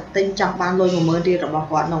តែបន្ទិញចង់បានលុយ10000 រៀលរបស់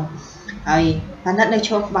គាត់នោះហើយផានិតនៅឈ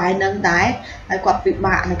រក្បែរនឹងដែរហើយគាត់ពិ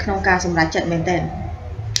បាកនៅក្នុងការសម្រេចចិត្តមែនទែន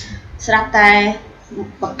ស្រាប់តែ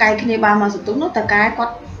បកាយគ្នាបានមកសន្ទុះនោះតកែគា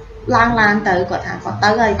ត់ឡើងឡានទៅគាត់ថាគាត់ទៅ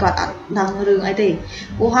ហើយគាត់អត់ដឹងរឿងអីទេ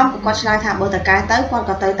ពូហំក៏គាត់ឆ្លើយថាបើតកែទៅគាត់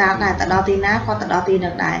ក៏ទៅតាមដែរទៅដល់ទីណាគាត់ទៅដល់ទីនឹ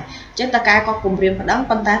ងដែរអញ្ចឹងតកែគាត់គម្រាមប្តឹង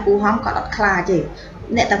ប៉ុន្តែពូហំគាត់អត់ខ្លាចទេ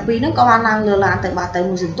nè tập pi nó có ban năng lừa làm từ bà từ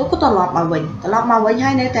một dừng tốt có tọt lọt mà vinh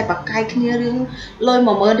hay nên tại bậc cái kia riêng lôi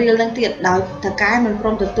mà mơ riêng đang tiệt đào thật cái mình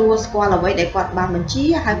from từ tua qua là vậy để quạt bà mình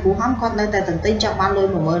chí hai phù hóm con nơi tại tận tinh trong ban lôi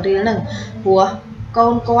mà mơ riêng nè của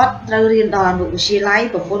con quát rơi riêng đòn một xì lái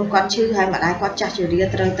và con quát chữ hay mà ai quát chặt chữ riêng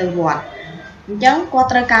rơi từ vọt chẳng quát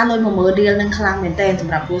rơi cá lôi mà mơ riêng nên khang miền tên sầm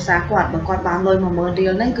cua sa quát và quát ban lôi mà mơ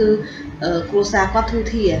riêng nên cứ cua sa quát thu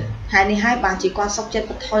thìa hai bạn chỉ quan sóc chết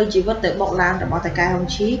thôi chỉ vứt từ bọc lan rồi bỏ tại cái hồng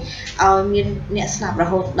chí miền nhẹ sạp rồi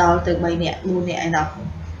hột đào từ bầy nhẹ buồn nhẹ nào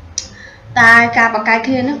tai cả bằng cái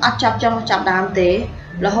kia nó ắt chọc đàm tế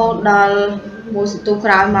là hột đào một sự tu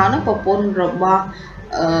cào máu nó bột bồn rồi bỏ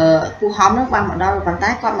phù hóm nó bằng mặt đó bàn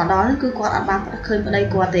tay quạt mặt đó nó cứ quạt ăn bằng khơi ở đây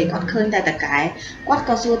quạt thì quạt khơi tại tất cái quạt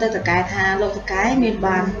cao su tại tất cái tha lô tất cái miền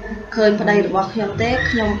bàn khơi ở đây được bỏ nhom tết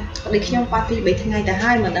nhom đi nhom party bảy ngày tại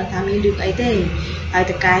hai mà đang tham gia được ấy thế ai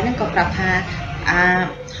tất cái nó còn gặp hà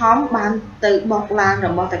hóm bàn từ bọc lan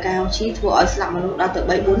rồi bỏ tất cái chí thua ở làm mà lúc đó từ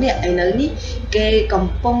 7-4 điện ấy lớn ní kê cầm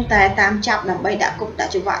pông tài tam chạm làm bay đã cũng đã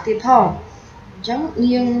chụp vạ thì thò chẳng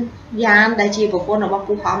nhưng gian đại chi của con ở bọc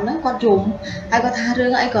phù hóm nó có trùng hay có tha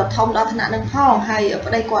rương ấy có thông đó thân nạn nâng thò hay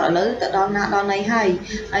ở đây còn ở lớn tại đó này hay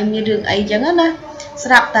ai nghe đường ấy chẳng hết đấy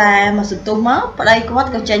sạp ta mà sự tu mất ở đây có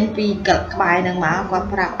có tranh pi cật bài nâng má quan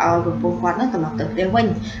sạp ở của phù quán nó tầm lọc từ tiêu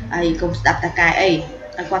vinh ai cùng sạp ta cài ấy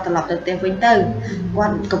qua tầm lọc từ tiêu vinh tư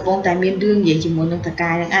quan cục bông tài miền đương gì chỉ muốn nâng ta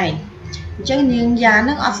cài nâng ấy chứ nhưng giá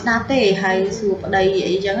nó ở đáp tệ hay xua ở đây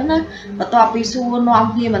vậy chứ nó và tọa pi xua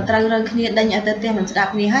non khi mình trăng răng kia đây ở tên mình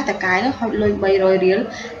đáp ni hai cái nó hơi lôi bay rồi riêng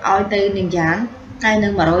ở tên nền dáng hai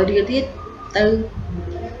nâng mà rồi riêng tiết từ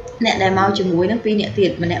nè đại mau chừng muối nó pi nhẹ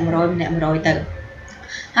tiệt mà nè mà rồi từ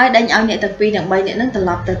hai đánh ao nhẹ tập pi đằng bay nhẹ nó từ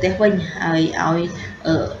lọc từ tiền vinh ở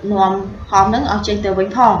non hòm nó ở trên từ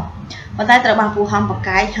vinh phong và tay từ bằng phù hòm một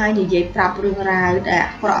cái hai như vậy prap rương ra để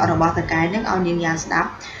họ rồi bỏ từ cái nó ở nhìn nhà đáp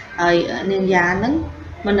nên giá nó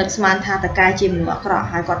mình được man tha tất cả chim lụa cọ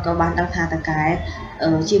hai con có bàn đang tha tất cả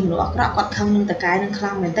chim lụa cọ con không nhưng tất cả đang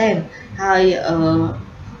khăng mình tên hai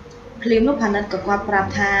phim lúc hành có qua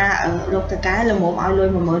prap tha lục tất cả là một ao lôi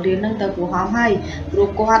mà mở riêng nâng từ của hóm hay rồi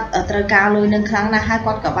quạt từ cao lôi nâng khăng là hai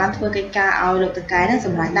con cả ban thôi cái ca ao lục tất cả nó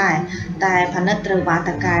sầm lại đài tại phần đất từ bàn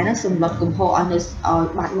tất cả nó sầm lọt cùng hộ ở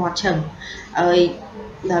bạn mọt chừng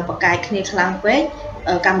là một cái kia khăng quét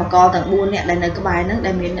cam mà co tầng buôn nè đây nơi cái bài nó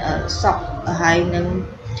đây miền sọc hay nâng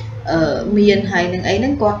miền hay nâng ấy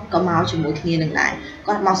nâng quạt có máu chỉ mỗi kia nâng lại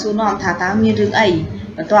quạt máu su non thả tá miền rừng ấy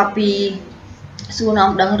toa pi su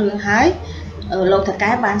non đằng rừng hái lâu thật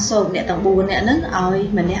cái bán sộp nè tầng buôn nè nâng ơi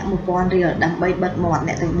mình nè một con rìa đằng bay bật mọt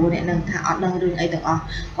nè tầng buôn nè nâng thả ở đằng rừng ấy tầng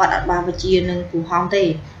quạt ở ba và chia nâng phù hom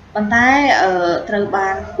tê bàn tay từ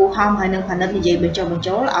bàn phù hom hay nâng phản đất như vậy bên trong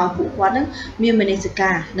chỗ là ở phù quán đó miền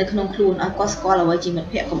Mexica nơi không luôn ở Costco là với chỉ một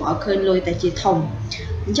phép cũng ở khơi lôi tại chỉ thòng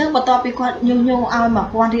chắc bắt to bị quạt nhung ao mà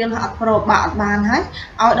quan riêng họ pro bạn bàn hết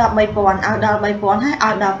ao đào bay pòn ao đào bay pòn hết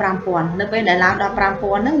ao đào pram pòn nơi bên đại làm đào pram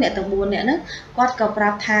pòn nước nè tầng buôn nè nước quạt cầu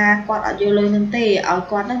prap tha quạt ở vô lôi nâng tê ở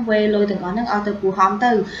quạt nước về lôi từng có nước ao từ phù hom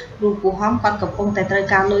từ rồi phù hom quạt cầu phong tại trời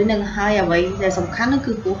cao lôi nâng hai ở vậy để sầm khăn nó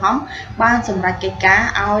cứ phù hom ban sầm rạch cái cá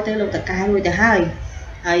ao tới lục tại cái lôi tại hai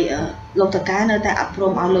hay lục tại cái nơi tại ấp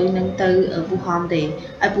prom ao lôi nâng từ ở phù hom thì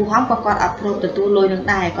ở phù hom có quạt ấp prom từ tu lôi nâng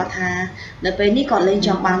đài có tha nơi bênนี้còn lên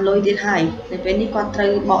trong bàn lôi tiến hai nơi bênนี้còn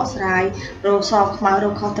trời bỏ sai rồi so màu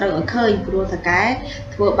rồi không trời ở khơi rồi tại cái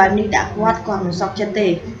vừa bànนี้đã quát còn một sọc chân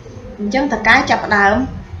tề chẳng tại cái chập đào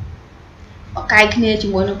cái kia chỉ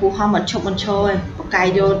muốn phù hom mình trôi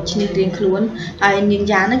cái vô chỉ riêng luôn ai nhìn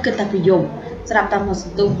giá nó cứ tập dùng sắp tập một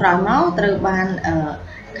tu vào nó từ bàn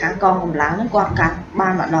kháng con hồng láng nó quạt cắt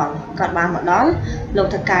ban mặt đó lục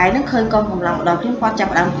thật cái nó khơi con hồng láng đó nhưng quạt chập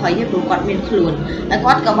đám khuấy với quạt miền luôn nó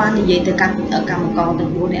quạt các ban thì vậy từ căn ở cầm con từ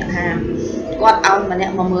buôn nẹt hàng quạt ao mà nẹt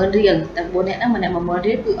mà mưa riêng từ buôn nẹt nó mà nẹt mà mưa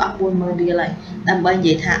riêng cứ ấp buôn mưa riêng lại làm bên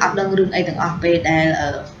vậy thà ấp đơn rừng ấy từng ấp về để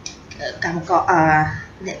ở cầm con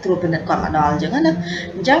nẹt trôi bên nẹt quạt mặt đó chứ hết đó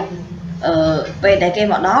chắc về để cái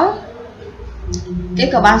mặt đó cái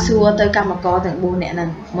cờ ban xua tới cam mà co từng buôn nè nè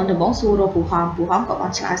muốn được bóng xua rồi phù hóm có con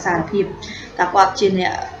trái xa phim cả quạt trên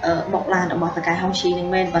nè bọc lan ở bọc cái hông xì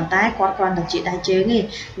nhưng men bàn tay quạt quan thằng chị đại chế nghe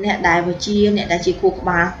nè đại và chia nè đại chị cuộc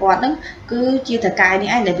bà quạt đó cứ chia thật cái này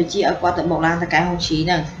anh để phải chia ở quạt từ bọc lan thằng cái hông xì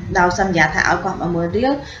nè đào xanh giả thảo quạt mà mới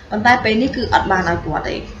riết bàn tay bên ní cứ ắt bàn ở quạt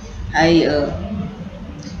đấy hay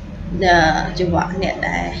chưa gọi nè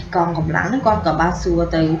đại con gồng lắng con cờ ban xua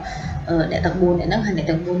từ để tầng buôn để nó hay để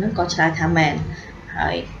tầng buôn nó có trái tham mènហើ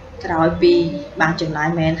យក្រោយពីបានចំណាយ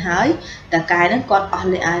មែនហើយតើកាយហ្នឹងគាត់អស់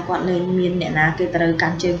លេអាយគាត់លេមានអ្នកណាគេត្រូវកា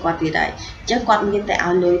ន់ជើងគាត់ទៀតហើយអញ្ចឹងគាត់មានតែ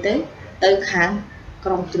ឲ្យលុយទៅខាងក្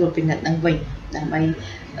រុមត្រួតពិនិត្យហ្នឹងវិញដើម្បី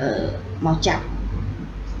មកចាប់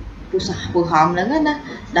ពូហំហ្នឹងណា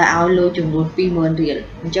ដែលឲ្យលុយចំនួន 20,000 រៀល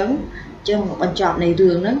អញ្ចឹងបញ្ចប់នៃរឿ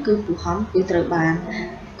ងហ្នឹងគឺពូហំគឺត្រូវបាន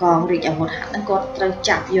កងរាជអាវុធហត្ថហ្នឹងគាត់ត្រូវ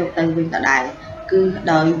ចាប់យកទៅវិញដដែលគឺ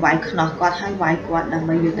ដោយវាយខ្នោះគាត់ហើយវាយគាត់ដើម្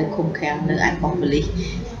បីយកទៅឃុំឃាំងនៅឯប៉ុស្តិ៍ប៉ូលីស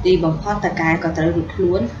ទីបំផុតតកែក៏ត្រូវរួចខ្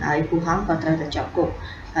លួនហើយពូហំក៏ត្រូវតែជាប់គុក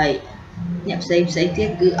ហើយអ្នកផ្សេងទៀត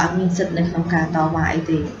គឺអត់មានសិទ្ធិនៅក្នុងការតវ៉ាអី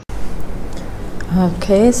ទេអូ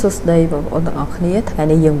ខេសួស្តីបងប្អូនទាំងអស់គ្នាថ្ងៃ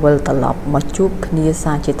នេះយើងវិលត្រឡប់មកជួបគ្នា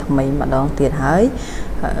សារជាថ្មីម្ដងទៀតហើយ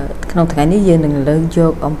ក្នុងថ្ងៃនេះយើងនឹងលើកយ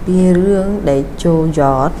កអំពីរឿងដែលចូល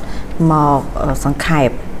យ៉តមកសង្ខេប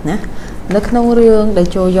ណានៅក្នុងរឿងដែល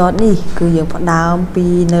ចូលយ៉តនេះគឺយើងផ្ដើមពី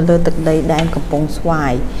នៅលើទឹកដីដែនកំពង់ស្វា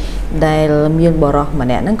យដែលមានបរិសម្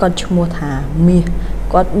នាក់ហ្នឹងគាត់ឈ្មោះថាមាស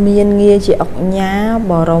គាត់មានងារជាអុកញ៉ា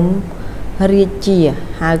បរមរាជា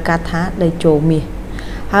ហៅកាត់ថាដេជោមាស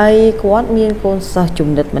ហើយគាត់មានកូនសិស្សចំ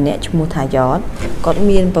ណិតម្នាក់ឈ្មោះថាយ៉តគាត់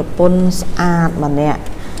មានប្រពន្ធស្អាតម្នាក់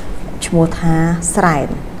ឈ្មោះថាស្រែន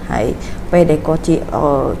ហើយពេលដែលគាត់ជា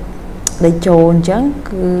ដេជោអញ្ចឹង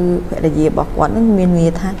គឺភរិយារបស់គាត់នឹងមានងា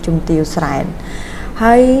រថាជំទាវស្រែន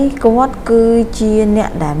ហើយគាត់គឺជាអ្នក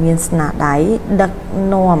ដែលមានស្នាដៃដឹក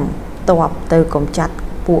នាំទ័ពទៅកំចាត់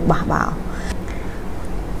ពួកបះបោរ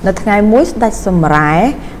នៅថ្ងៃមួយស្ដេចសម្រែ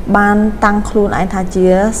បានតាំងខ្លួនឯងថាជា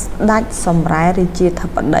ស្ដេចសម្រែរាជាធិ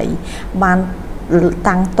បតីបាន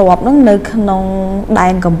តាំងទ័ពហ្នឹងនៅក្នុងដែ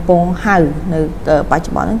នកំពង់ហៅនៅបច្ចុ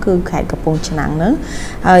ប្បន្នហ្នឹងគឺខេត្តកំពង់ឆ្នាំងហ្នឹង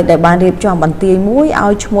ហើយដែលបានរៀបចំបន្ទាយមួយឲ្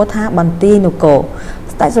យឈ្មោះថាបន្ទាយនគរ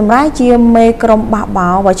ស្ដេចសម្រែជាមេក្រុមបះបោ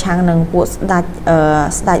រប្រឆាំងនឹងពួកស្ដេ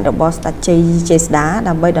ចរបស់ស្ដេចជ័យចេស្តា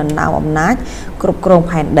ដើម្បីដណ្ដើមអំណាចគ្រប់គ្រង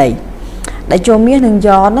ផែនដីដែលចូលមាសនឹង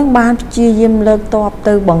យ៉តហ្នឹងបានព្យាយាមលើកទ័ព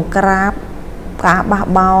ទៅបង្ក្រាបការបះ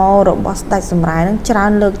បោររបស់ស្ដេចសម្រែនឹងច្រើ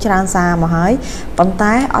នលើកច្រើនសារមកហើយប៉ុន្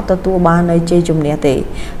តែអត់ទទួលបាននៅជ័យជំនះទេ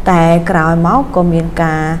តែក្រោយមកក៏មាន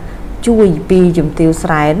ការជួយពីជំទាវស្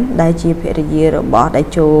រែនដែលជាភរិយារបស់ដេ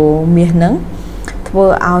ជោមាសនឹងធ្វើ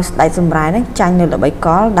ឲ្យស្ដេចសម្រែនឹងចាញ់នៅល្បិចក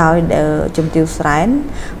លដោយជំទាវស្រែន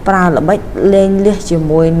ប្រើល្បិចលេងលះជា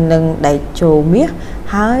មួយនឹងដេជោមាស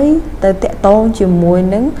ហើយទៅតាក់ទងជាមួយ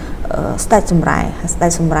នឹងស្ដេចសម្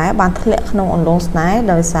រែបានធ្លាក់ក្នុងអន្លង់ស្នេហ៍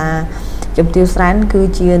ដោយសារជំទាវស្រែនគឺ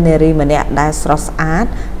ជានារីម្នាក់ដែលស្រស់ស្អាត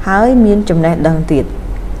ហើយមានចំណេះដឹងទៀត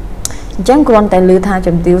អញ្ចឹងគ្រាន់តែឮថា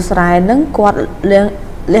ជំទាវស្រែននឹងគាត់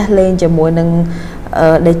លះលេងជាមួយនឹង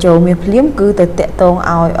ដេជោមាសភ្លាមគឺទៅតាក់ទង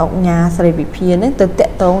ឲ្យអុកញ៉ាស្រីវិភានឹងទៅតា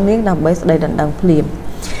ក់ទងនាងដើម្បីស្ដីដណ្ដឹងភ្លាម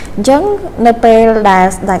អញ្ចឹងនៅពេលដែល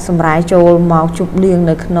ស្ដេចសម្រែចូលមកជប់លៀង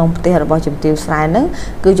នៅក្នុងផ្ទះរបស់ជំទាវស្រែនហ្នឹង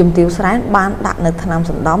គឺជំទាវស្រែនបានដាក់នៅថ្នាំ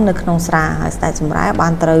សណ្ដំនៅក្នុងស្រាហើយស្ដេចសម្រែបា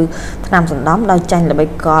នត្រូវថ្នាំសណ្ដំដោយចាញ់ល្បិច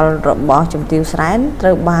កលរបស់ជំទាវស្រែនត្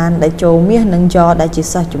រូវបានដេជោមាសនិងយ៉ដែលជា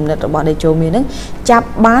សិស្សចំណិតរបស់ដេជោមាសហ្នឹងចាប់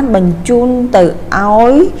បានបញ្ជូនទៅឲ្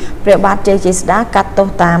យព្រះបាទជ័យចេស្តាកាត់ទោស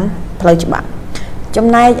តាមផ្លូវច្បាប់ចំ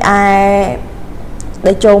ណែកឯ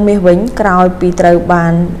ដេជោមាសវិញក្រោយពីត្រូវបា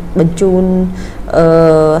នបញ្ជូន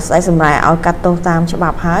ស្ដេចសម្រែឲ្យកាត់ទោសតាមច្បា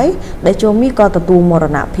ប់ហើយដេជោមាសក៏ទទួលមរ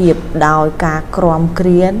ណភាពដោយការក្រំគ្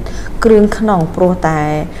រានគ្រឿងក្នុងព្រោះតែ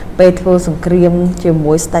ពេលធ្វើសង្គ្រាមជា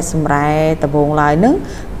មួយស្ដេចសម្រែដំបូងឡើយហ្នឹង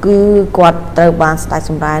គឺគាត់ត្រូវបានស្ដេច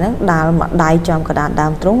សម្រែហ្នឹងដាល់មកដៃចំកណ្ដាលដើ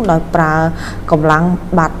មទ្រូងដោយប្រើកម្លាំង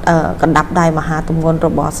បាត់កណ្ដាប់ដៃមហាទម្ងន់រ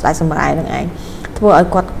បស់ស្ដេចសម្រែហ្នឹងឯងធ្វើឲ្យ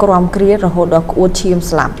គាត់ក្រំគ្រានរហូតដល់ក្អួតឈាម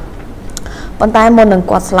ស្លាប់ប៉ុន្តែមុននឹង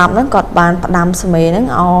គាត់ស្លាប់ហ្នឹងគាត់បានផ្ដាំស្មេហ្នឹង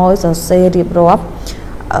ឲ្យសរសេររៀបរាប់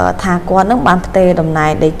ថាគាត់ហ្នឹងបានផ្ទេរតំណែ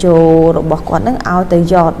ងដេជោរបស់គាត់ហ្នឹងឲ្យទៅ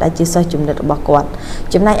យ៉តដែលជាសិស្សចំណិតរបស់គាត់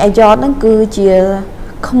ចំណែកឯយ៉តហ្នឹងគឺជា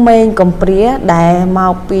ក្មេងកំព្រាដែលម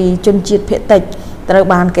កពីជនជាតិភាគតិចត្រូវ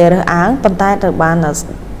បានគេរើសអើងប៉ុន្តែត្រូវបាន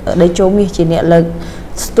ដេជោមាសជាអ្នកលើក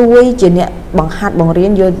ស្ទួយជាអ្នកបង្ហាត់បង្រៀ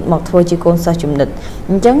នយកមកធ្វើជាកូនសិស្សចំណិត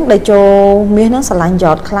អញ្ចឹងដេជោមាសហ្នឹងស្រឡាញ់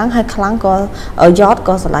យ៉តខ្លាំងហើយខ្លាំងក៏យ៉ត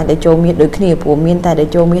ក៏ស្រឡាញ់ដេជោមាសដូចគ្នាព្រោះមានតែដេ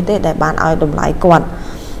ជោមាសទេដែលបានឲ្យតម្លៃគាត់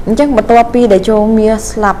អញ្ចឹងបន្ទាប់ពីដេជោមាស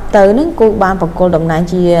ស្លាប់ទៅហ្នឹងគូបានបង្គោលតំណែង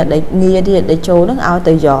ជាងារដេជោហ្នឹងឲ្យ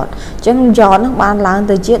ទៅយ៉តអញ្ចឹងយ៉តហ្នឹងបានឡើង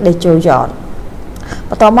ទៅជាដេជោយ៉ត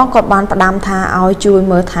បន្ទាប់មកគាត់បានផ្ដាំថាឲ្យជួយ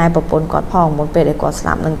មើលថែប្រពន្ធគាត់ផងមុនពេលដែលគាត់ស្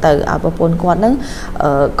លាប់នឹងទៅឲ្យប្រពន្ធគាត់នឹង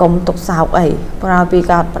កុំទុកសោកអីក្រោយពី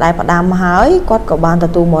គាត់ផ្ដាំហើយគាត់ក៏បានទ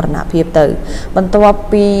ទួលមរណភាពទៅបន្ទាប់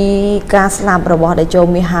ពីការស្លាប់របស់ដេជោ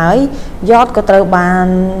មាសហើយយ៉តក៏ត្រូវបាន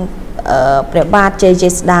ព្រះបាទជ័យចេ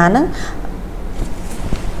ស្តាហ្នឹង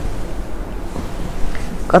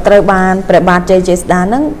ក៏ត្រូវបានព្រះបាទជ័យចេស្តា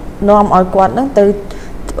ហ្នឹងនាំឲ្យគាត់ហ្នឹងទៅ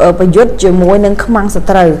ប្រយុទ្ធជាមួយនឹងខ្មាំងស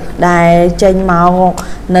ត្រូវដែលចេញមក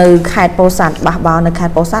នៅខេត្តពោធិ៍សាត់បះបោនៅខេ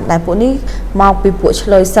ត្តពោធិ៍សាត់ដែលពួកនេះមកពីពួកឆ្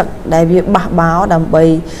លើយសឹកដែលវាបះបោដើម្បី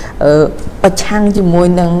ប្រឆាំងជាមួយ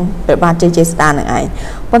នឹងព្រះបាទជ័យស្តានឹងឯង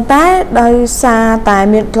ប៉ុន្តែដោយសារតែ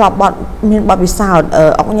មានធ្លាប់មានបទពិសោធន៍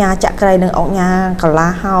អង្គញាចក្រីនិងអង្គញាកលា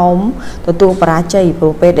ហោមទទួលបរាជ័យព្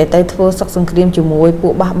រោះពេលដែលទៅធ្វើសឹកសង្គ្រាមជាមួយពួ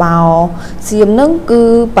កបះបោសៀមនឹងគឺ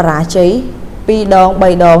បរាជ័យ2 ដង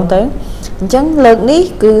 3 ដងទៅអញ្ចឹងលើកនេះ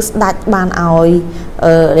គឺស្ដេចបានឲ្យ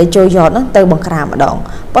តេជោយតហ្នឹងទៅបង្ក្រាបម្ដង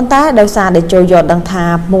ប៉ុន្តែដោយសារតេជោយតដឹងថា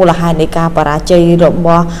មូលហេតុនៃការបរាជ័យរប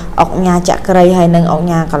ស់អង្គញាចក្រីហើយនិងអង្គ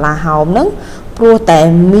ញាកលាហោមហ្នឹងព្រោះតែ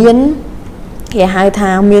មានគេហៅ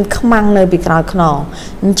ថាមានខ្មាំងនៅពីក្រោយខ្នង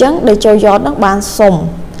អញ្ចឹងតេជោយតហ្នឹងបានសុំ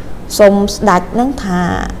ស្ដេចហ្នឹងថា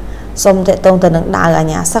សុំតេតងទៅនឹងដាវអា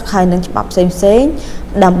ញាសឹកហើយនឹងច្បាប់ផ្សេង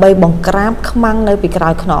ដើម្បីបង្ក្រាបខ្មាំងនៅពីក្រោ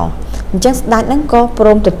យខ្នងអញ្ចឹងស្ដេចហ្នឹងក៏ព្រ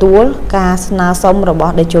មទទួលការស្នើសុំរប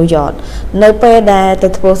ស់តេជោយតនៅពេលដែលទៅ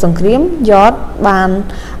ធ្វើសង្គ្រាមយតបាន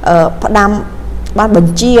ផ្ដាំបានប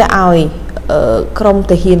ញ្ជាឲ្យក្រុម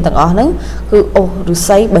ទាហានទាំងអស់ហ្នឹងគឺអូសឫស្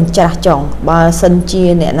សីបញ្ច្រាស់ចុងបើសិនជា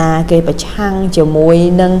អ្នកណាគេប្រឆាំងជាមួយ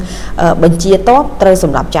នឹងបញ្ជាតបត្រូវស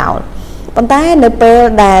ម្លាប់ចោលប៉ុន្តែនៅពេល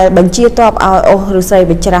ដែលបញ្ជាតបឲ្យអូសឫស្សី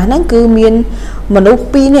បញ្ច្រាស់ហ្នឹងគឺមានមនុស្ស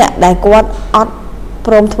2នាក់ដែលគាត់អត់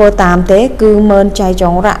ព្រមធ្វើតាមទេគឺមើលចៃច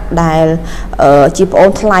ងរៈដែលជាប្អូន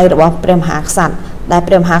ថ្លៃរបស់ព្រះមហាក្សត្រដែល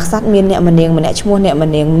ព្រះមហាក្សត្រមានអ្នកម្នាងម្នាក់ឈ្មោះអ្នក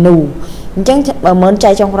ម្នាងនូអញ្ចឹងមើល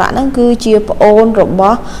ចៃចងរៈហ្នឹងគឺជាប្អូនរប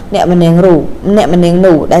ស់អ្នកម្នាង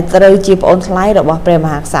នូដែលត្រូវជាប្អូនថ្លៃរបស់ព្រះម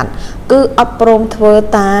ហាក្សត្រគឺអត់ព្រមធ្វើ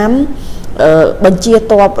តាមបញ្ជា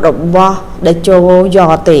តបរបស់តេជោយ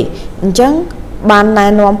តទេអញ្ចឹងបានណែ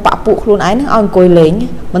នាំបពុខ្លួនឯងនឹងឲ្យអង្គុយលេង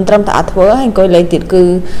មិនត្រឹមតែអត់ធ្វើឲ្យអង្គុយលេងទៀតគឺ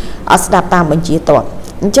អត់ស្ដាប់តាមបញ្ជាតប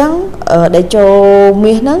អញ្ចឹងតេជោ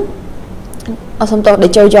មាសហ្នឹងសំទោសតេ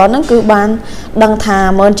ជោយតហ្នឹងគឺបានដឹងថា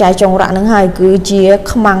មើលចៃចងរៈហ្នឹងហើយគឺជា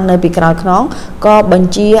ខ្មាំងនៅពីក្រោយខ្នងក៏បញ្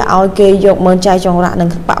ជាឲ្យគេយកមើលចៃចងរៈនិង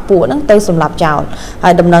បពុហ្នឹងទៅសម្លាប់ចោលហើ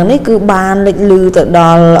យដំណឹងនេះគឺបានលេចលឺទៅដ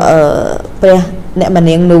ល់ព្រះអ្នកម្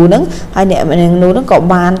នាងនូហ្នឹងហើយអ្នកម្នាងនូហ្នឹងក៏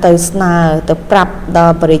បានទៅស្នើទៅប្រាប់ដ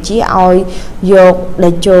ល់ព្រះរាជាឲ្យយកតេ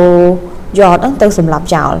ជោយតហ្នឹងទៅសម្លាប់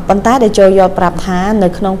ចោលប៉ុន្តែតេជោយតប្រាប់ថានៅ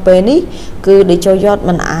ក្នុងពេលនេះគឺតេជោយត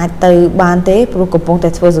មិនអាចទៅបានទេព្រោះកំពុងតែ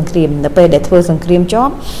ធ្វើសង្គ្រាមនៅពេលដែលធ្វើសង្គ្រាមច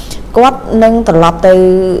ប់គាត់នឹងត្រឡប់ទៅ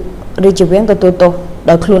រាជវាំងទទួលទោស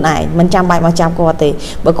ដោយខ្លួនឯងមិនចាំបាច់មកចាប់គាត់ទេ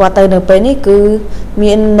បើគាត់ទៅនៅពេលនេះគឺ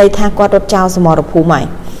មានន័យថាគាត់រត់ចោលសមរភូមិហើយ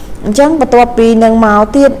អញ្ចឹងបន្ទាប់ពីនឹងមក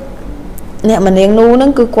ទៀតអ្នកម្នាងនូហ្នឹ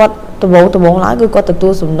ងគឺគាត់ដំបូងឡើយគឺគាត់ទទួ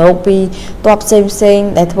លសំណូកពីទ័ពផ្សេង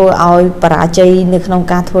ដែលធ្វើឲ្យបរាជ័យនៅក្នុង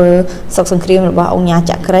ការធ្វើសឹកសង្គ្រាមរបស់អង្គញា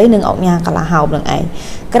ចក្រីនិងអង្គញាកលាហោមនឹងឯង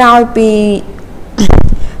ក្រោយពី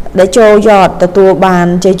តេជោយតទទួលបាន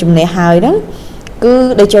ជ័យជំនះហើយហ្នឹងគឺ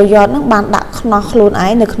តេជោយតហ្នឹងបានដាក់ខ្នោះខ្លួនឯ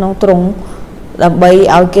ងនៅក្នុងទ្រុងដើម្បី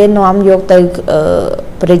ឲ្យគេនាំយកទៅ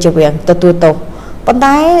ព្រះរាជវាំងទទួលទោសប៉ុន្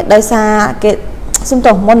តែដោយសារគេសំ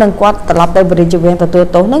ទោសមុននឹងគាត់ត្រឡប់ទៅព្រះរាជវាំងទទួល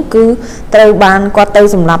ទោសហ្នឹងគឺត្រូវបានគាត់ទៅ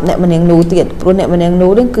សម្លាប់អ្នកម្នាងនូទៀតព្រោះអ្នកម្នាងនូ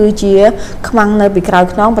ហ្នឹងគឺជាខ្មាំងនៅពីក្រោយ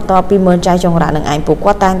ខ្នងបន្ទាប់ពីមើលចៃចងរៈនឹងឯងពួក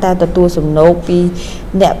គាត់តែងតែទទួលសំណូកពី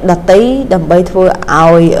អ្នកដតីដើម្បីធ្វើ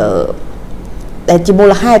ឲ្យដែលជាមូ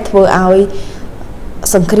លហេតុធ្វើឲ្យ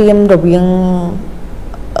សង្គ្រាមរវាង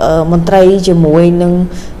មន្ត្រីជាមួយនឹង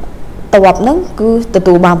តបហ្នឹងគឺទ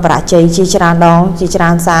ទួលបានបរាជ័យជាច្រើនដងជាច្រើ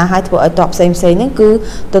នសារហើយធ្វើឲ្យតបផ្សេងហ្នឹងគឺ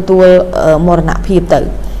ទទួលមរណភាពទៅ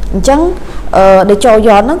អញ្ចឹងតេជោយ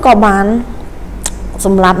តហ្នឹងក៏បានស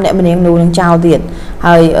ម្លាប់អ្នកម្នាងនូនឹងចោលទៀត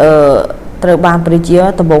ហើយត្រូវបានព្រះរាជា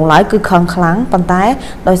ដំបងឡើយគឺខឹងខ្លាំងប៉ុន្តែ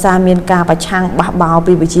ដោយសារមានការប្រឆាំងបះបោ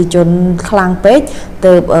ពីប្រជាជនខ្លាំងពេក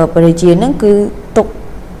ទៅព្រះរាជាហ្នឹងគឺទុក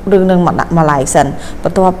រឿងនឹងមកដាក់មកឡៃសិនប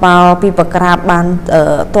ន្ទាប់ពីប្រក្រាបបាន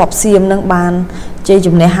តបសៀមនឹងបានជ័យ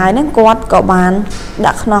ជំនះហើយហ្នឹងគាត់ក៏បាន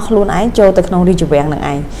ដាក់ខ្នោះខ្លួនឯងចូលទៅក្នុងរាជវាំងនឹង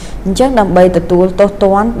ឯងអញ្ចឹងដើម្បីទទួលទោសទ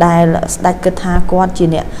ណ្ឌដែលស្ដេចគិតថាគាត់ជា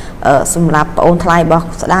អ្នកសម្រាប់ប្អូនថ្លៃរបស់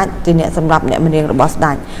ស្ដេចជាអ្នកសម្រាប់អ្នកម្នាងរបស់ស្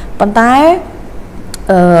ដេចប៉ុន្តែ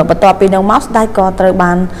បន្ទាប់ពីនឹងមកស្ដេចក៏ត្រូវ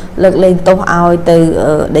បានលើកលែងទោសឲ្យទៅ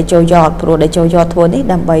តេជោយតព្រោះតេជោយតធ្វើនេះ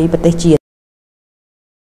ដើម្បីប្រទេសជាតិ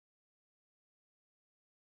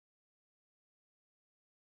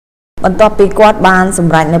បន្ទាប់ពីគាត់បានស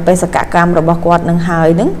ម្រេចនៅបេសកកម្មរបស់គាត់នឹងហើយ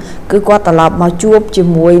នឹងគឺគាត់ត្រឡប់មកជួបជា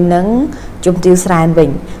មួយនឹងជំទាវស្រែនវិញ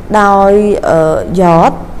ដោយយ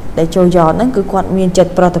តដែលចូលយតហ្នឹងគឺគាត់មានចិត្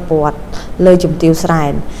តប្រតិព័ទ្ធលើជំទាវស្រែ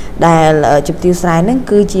នដែលជំទាវស្រែនហ្នឹង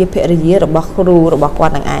គឺជាភរិយារបស់គ្រូរបស់គា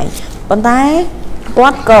ត់នឹងឯងប៉ុន្តែគា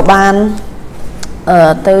ត់ក៏បាន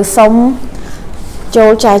ទៅសុំចូ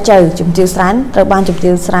លចែកចៅជំទាវស្រែនត្រូវបានជំ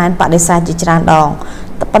ទាវស្រែនបដិសេធជាច្រើនដង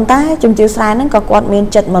ប៉ុន្តែជំទាវស្រែហ្នឹងក៏គាត់មាន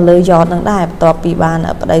ចិត្តមកលើយតហ្នឹងដែរបន្ទាប់ពីបាន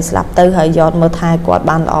ប្តីស្លាប់ទៅហើយយតមើលថែគាត់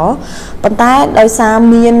បានល្អប៉ុន្តែដោយសារ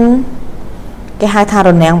មានគេហៅថារ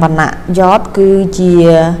នាំងវណ្ណៈយតគឺជា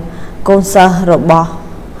កូនសិស្សរបស់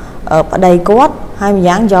ប្តីគាត់ហើយម្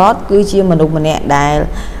យ៉ាងយតគឺជាមនុស្សម្នាក់ដែល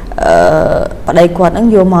ប្តីគាត់ហ្នឹង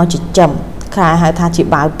យកមកចិញ្ចឹមគេហៅថាជា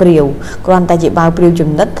បាវព្រាវគ្រាន់តែជាបាវព្រាវចំ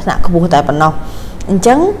ណិតថ្នាក់ខ្ពស់តែប៉ុណ្ណោះអញ្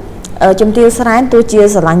ចឹងជំទាវស្រែនទោះជា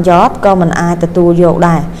ស្រឡាញ់យតក៏មិនអាចទទួលយក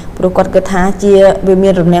ដែរព្រោះគាត់គិតថាជាវាមា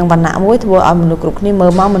នរនាំងវណ្ណៈមួយធ្វើឲ្យមនុស្សគ្រប់គ្នាមើ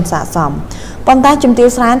លមកមិនស័ក្តិសមប៉ុន្តែជំទាវ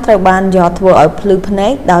ស្រែនត្រូវបានយតធ្វើឲ្យភ្លឺភ្នែ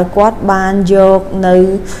កដោយគាត់បានយកនៅ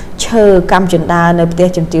ឈើកម្មចិន្តានៅផ្ទះ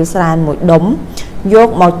ជំទាវស្រែនមួយដុំយក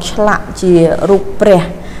មកឆ្លាក់ជារូបព្រះ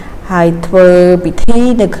ហើយធ្វើពិធី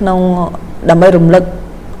នៅក្នុងដើម្បីរំលឹក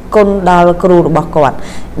គុណដល់គ្រូរបស់គាត់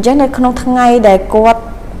អញ្ចឹងនៅក្នុងថ្ងៃដែលគាត់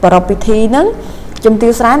ប្រារព្ធពិធីហ្នឹងជំទា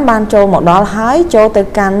វស្រែនបានចូលមកដល់ហើយចូលទៅ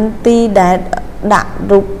កាន់ទីដែលដាក់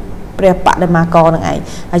រូបព្រះបដិមាករនឹងឯង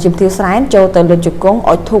ហើយជំទាវស្រែនចូលទៅលុតជង្គង់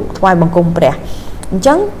អុជធូបថ្វាយបង្គំព្រះអញ្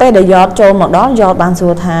ចឹងពេលដែលយតចូលមកដល់យតបានសួ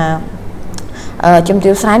រថាជំទា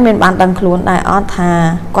វស្រែនមានបានដឹងខ្លួនដែរអត់ថា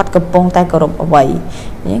គាត់កំពុងតែគោរពអ្វី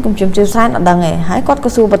នេះជំទាវស្រែនអត់ដឹងទេហើយគាត់ក៏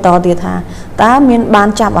សួរបន្តទៀតថាតើមានបាន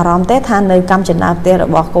ចាប់អារម្មណ៍ទេថានៅកម្មចិន្តាផ្ទះរ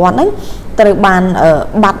បស់គាត់ហ្នឹងត្រូវបាន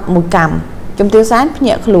បាត់មួយកម្មជំទាវស្រែនភ្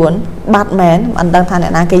ញាក់ខ្លួនបាត់មែនមិនដឹងថាអ្ន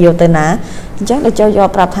កណាគេយកទៅណាអញ្ចឹងដល់ចូលយក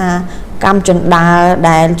ប្រាប់ថាកម្មចិន្តា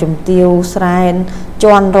ដែលជំទាវស្រែនជ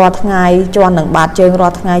ន់រាល់ថ្ងៃជន់នឹងបាតជើងរា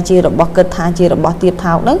ល់ថ្ងៃជារបស់គិតថាជារបស់ទៀប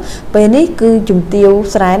ថោកហ្នឹងពេលនេះគឺជំទាវ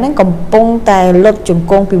ស្រែនហ្នឹងកំពុងតែលុតជង្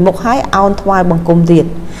គង់ពីមុខហើយអោនថ្វាយបង្គំទៀត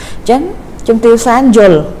អញ្ចឹងជំទាវស្រែនយ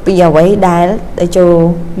ល់ពីអ្វីដែលចូល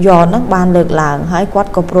យកហ្នឹងបានលើកឡើងហើយគាត់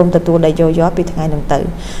ក៏ព្រមទទួលដែលយកពីថ្ងៃហ្នឹងទៅ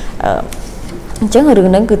អញ្ចឹងរឿង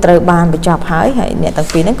ហ្នឹងគឺត្រូវបានបញ្ចប់ហើយអ្នកទាំង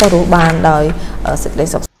ពីរហ្នឹងក៏រស់បានដោយសេចក្តី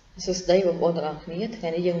សុខសួស្តីបងប្អូនទាំងអស់គ្នាថ្ងៃ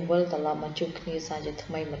នេះយើងវិលត្រឡប់មកជួបគ្នាសាជាថ្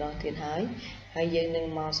មីម្ដងទៀតហើយយើងនឹង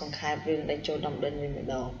មកសង្ខេបរឿងដែលចូលដំណិនវិញម្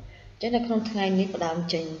ដងចឹងនៅក្នុងថ្ងៃនេះផ្ដើម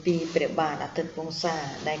ចេញពីព្រះបាទអាទិត្យពងសា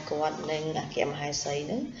ដែលគាត់និងអគ្គមហេសីហ្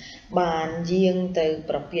នឹងបានយាងទៅ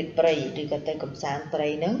ប្រពៀតព្រៃឬក៏ទៅកំសាន្តព្រៃ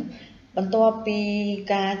ហ្នឹងបន្ទាប់ពី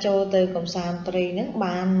ការចូលទៅកំសាន្តព្រៃហ្នឹង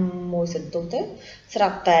បានមួយសន្ទុះទៅស្រា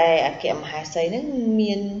ប់តែអគ្គមហេសីហ្នឹង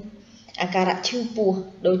មានអាការៈឈឺពោះ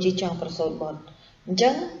ដូចជាចង់ប្រសូតបុត្រអញ្ចឹ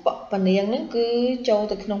ងពនាងហ្នឹងគឺចូល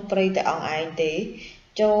ទៅក្នុងព្រៃតែអង្គឯងទេ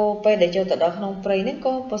ចូលពេលដែលចូលទៅដល់ក្នុងព្រៃហ្នឹង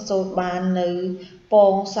ក៏ប្រសូតបាននៅព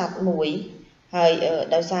ងសត្វមួយហើយ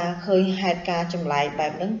ដោយសារឃើញហេតុការចម្លែកបែ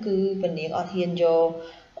បហ្នឹងគឺពនាងអត់ហ៊ានយក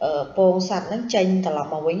ពងសត្វហ្នឹងចេញត្រឡប់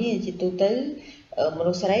មកវិញទេជាទូទៅម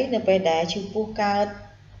នុស្សស្រីនៅពេលដែលឈឺពោះកើត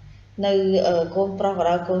នៅកូនប្រុសក៏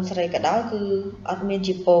ដោយកូនស្រីក៏ដោយគឺអត់មាន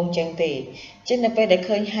ជាពងចឹងទេចឹងនៅពេលដែល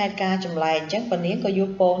ឃើញហេតុការចម្លែកអញ្ចឹងពនាងក៏យក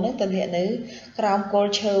ពងហ្នឹងទៅលាក់នៅក្រោមគ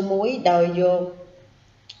ល់ឈើមួយដោយយក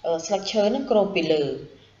ស្លឹកឈើហ្នឹងគ្របពីលើ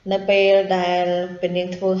នៅពេលដែលពនាង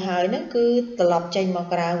ធ្វើហើយហ្នឹងគឺត្រឡប់ចេញមក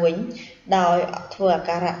ក្រៅវិញដោយធ្វើអា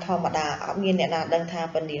ការៈធម្មតាអត់មានអ្នកណាដឹងថា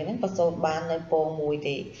ពនាងហ្នឹងប្រសូតបាននៅពងមួយ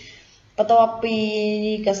ទេបន្ទាប់ពី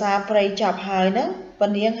កសាព្រៃចាប់ហើយហ្នឹងព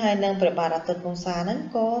នាងហើយនឹងព្រះបាទអាទិត្យពងសាហ្នឹង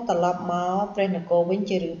ក៏ត្រឡប់មកព្រះនគរវិញ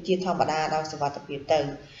ជាធម្មតាដោយសុវត្ថិភាពទៅ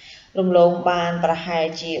រំលងបានប្រហែល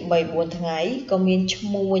ជា 3-4 ថ្ងៃក៏មានឈ្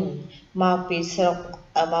មួញមកពី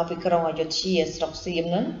ក្រុងអយុធ្យាស្រុកសៀម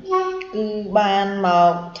ហ្នឹងគឺបានម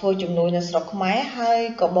កធ្វើជំនួយនៅស្រុកខ្មែរហើយ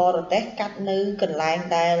ក៏បរទេសកាត់នៅកន្លែង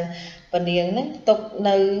ដែលពនាងហ្នឹងទុក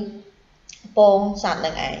នៅពងសត្វហ្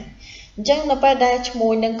នឹងឯងអញ្ចឹងនៅពេលដែលឈ្មួ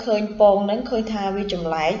ញនឹងឃើញពងនឹងឃើញថាវាចម្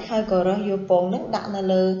លែកហើយក៏រើសយកពងនឹងដាក់នៅ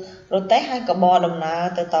លើរទេះហើយក៏បរដំណើរ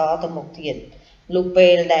ទៅមុខទៀតលុះពេ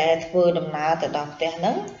លដែលធ្វើដំណើរទៅដល់ផ្ទះហ្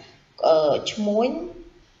នឹងឈ្មួញ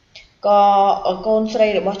ក៏កូនស្រី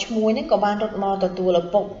របស់ឈ្មួញហ្នឹងក៏បានរត់មកទទួលឪ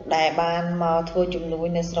ពុកដែលបានមកធ្វើជំនួយ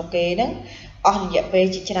នៅស្រុកគេហ្នឹងអស់រយៈពេល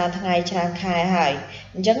ជាច្រើនថ្ងៃច្រើនខែហើយ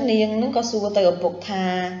អញ្ចឹងនាងហ្នឹងក៏សួរទៅឪពុកថា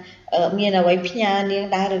មានអ្វីផ្ញើនាង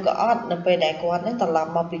ដែរឬក៏អត់នៅពេលដែលគាត់នឹងត្រឡ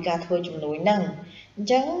ប់មកពីការធ្វើជំនួយហ្នឹងអញ្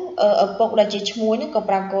ចឹងឪពុកដែលជាឈ្មួញហ្នឹងក៏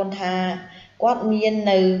ប្រាប់កូនថាគាត់មាន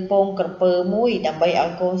នៅពងក្រពើមួយដើម្បីឲ្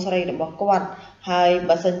យកូនស្រីរបស់គាត់ហើយ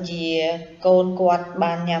បើសិនជាកូនគាត់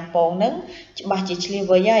បានញ៉ាំពងហ្នឹងច្បាស់ជាឆ្លៀស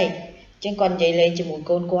វៃហើយអញ្ចឹងគាត់និយាយលេងជាមួយ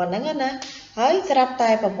កូនគាត់ហ្នឹងណាហើយស្រាប់តែ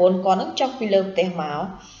ប្រពន្ធគាត់ហ្នឹងចុះពីលើផ្ទះមក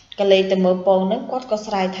ក៏លេងទៅមើលពងហ្នឹងគាត់ក៏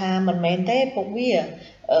ស្រែកថាមិនមែនទេពុកវា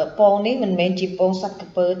ពងនេះមិនមែនជាពងសត្វក្រ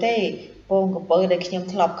ពើទេពងក្រពើដែលខ្ញុំ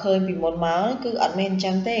ធ្លាប់ឃើញពីមុនមកគឺអត់មែនអញ្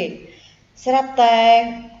ចឹងទេស្រាប់តែ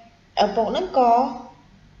ឪពុកហ្នឹងក៏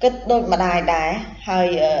គិតដូចម្ដាយដែរហើយ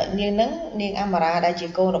នាងអមរាដែលជា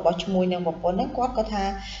កូនរបស់ឈ្មួញនឹងប្រពន្ធហ្នឹងគាត់ក៏ថា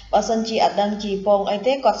បើសិនជាអត់ដឹងជាពងអី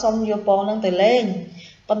ទេគាត់សុំយកពងហ្នឹងទៅលេង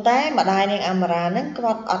ប៉ុន្តែម្ដាយនាងអាម៉ារ៉ាហ្នឹង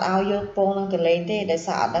គាត់អត់ឲ្យយកពងនឹងទៅលេងទេដោយ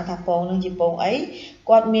សារអត់ដឹងថាពងនឹងជាពងអី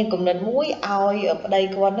គាត់មានគំនិតមួយឲ្យប្តី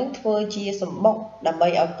គាត់នឹងធ្វើជាសម្បុកដើម្បី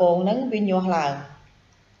ឲ្យពងនឹងវាញាស់ឡើង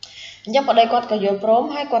អញ្ចឹងប្តីគាត់ក៏យល់ព្រម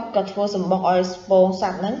ហើយគាត់ក៏ធ្វើសម្បុកឲ្យពងស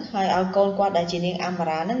ត្វហ្នឹងហើយឲ្យកូនគាត់ដែលជានាងអាម៉ា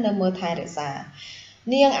រ៉ាហ្នឹងនៅមើលថែរក្សា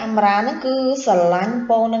នាងអាម៉ារ៉ាហ្នឹងគឺស្រឡាញ់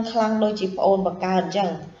ពងនឹងខ្លាំងដូចជាប្អូនបកើតអញ្ចឹង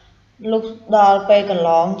លុះដល់ពេលកន្ល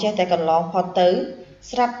ងចេះតែកន្លងផុតទៅ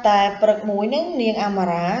ស្រាប់តែព្រឹកមួយហ្នឹងនាងអាម៉ា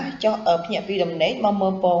រ៉ាចុះភ្ញាក់ពីដំណេកមកមើ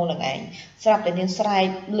លពងនឹងឯងស្រាប់តែនាងស្រែក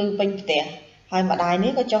ឮពេញផ្ទះហើយម្ដាយនា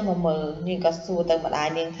ងក៏ចុះមកមើលនាងក៏សួរទៅម្ដាយ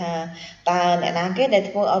នាងថាតើអ្នកណាគេដែល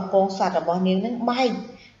ធ្វើឲ្យពងសត្វរបស់នាងហ្នឹងបែក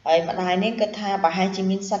ហើយម្ដាយនាងគិតថាប្រហែលជា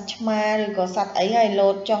មានសត្វឆ្មាឬក៏សត្វអីហើយលោ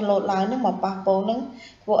តចុះលោតឡើងហ្នឹងមកប៉ះពងហ្នឹង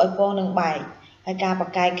ធ្វើឲ្យពងហ្នឹងបែកហើយការប្រ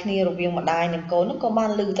កែកគ្នារវាងម្ដាយនិងកូនហ្នឹងក៏បាន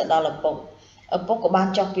ឮទៅដល់ឪពុកក៏បាន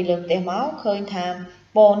ចុះពីលើផ្ទះមកឃើញថា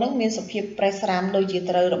ពងហ្នឹងមានសភាពប្រេះស្រាំដូចជា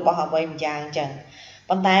ត្រូវរបស់អ្វីម្យ៉ាងអញ្ចឹង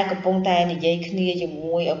ប៉ុន្តែកំពុងតែនិយាយគ្នាជា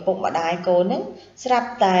មួយឪពុកម្ដាយកូនហ្នឹងស្រាប់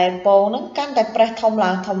តែពងហ្នឹងកាន់តែប្រេះធំ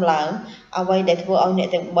ឡើងអ្វីដែលធ្វើឲ្យអ្នក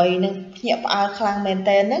ទាំង3ហ្នឹងភ្ញាក់ផ្អើលខ្លាំងមែន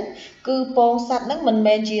ទែនហ្នឹងគឺពងសត្វហ្នឹងមិន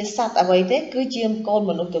មែនជាសត្វអ្វីទេគឺជាកូន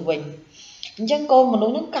មនុស្សទៅវិញអញ្ចឹងកូនមនុ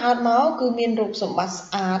ស្សហ្នឹងកើតមកគឺមានរូបសម្បត្តិស្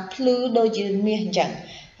អាតភ្លឺដូចជាមាសអញ្ចឹង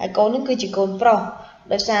ហើយកូនហ្នឹងគឺជាកូនប្រុស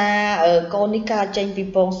ដោយសារកូននេះកើតចេញពី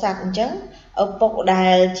ពងសត្វអញ្ចឹងឪពុកដែ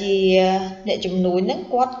លជាអ្នកជំនួយហ្នឹង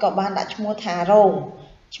គាត់ក៏បានដាក់ឈ្មោះថារង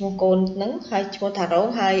ឈ្មោះកូនហ្នឹងហើយឈ្មោះថារង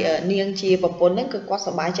ហើយនាងជាប្រពន្ធហ្នឹងគឺគាត់ស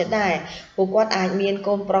ប្បាយចិត្តដែរព្រោះគាត់អាចមាន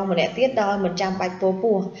កូនប្រុសម្នាក់ទៀតដោយមិនចាំបាច់ពោ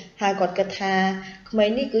ពោះហើយគាត់គិតថាក្មេង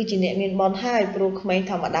នេះគឺជាអ្នកមានបុណ្យហើយព្រោះក្មេង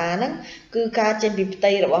ធម្មតាហ្នឹងគឺការចេញពីផ្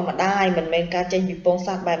ទៃរបស់ម្ដាយមិនមែនការចេញពីពងស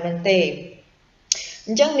ត្វបែបហ្នឹងទេអ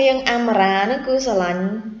ញ្ចឹងនាងអាម៉ារ៉ាហ្នឹងគឺស្រឡាញ់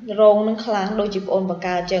រងនឹងខ្លាំងដូចជាប្អូនប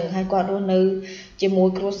កាអញ្ចឹងហើយគាត់រស់នៅជាមួយ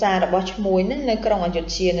គ្រួសាររបស់ឈ្មួញហ្នឹងនៅក្រុងអយុ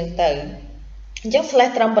ធ្យាហ្នឹងទៅអញ្ចឹងស្លេះ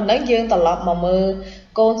ត្រឹមប៉ុណ្ណឹងយើងត្រឡប់មកមើល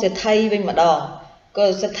កូនសេដ្ឋីវិញម្ដងកូ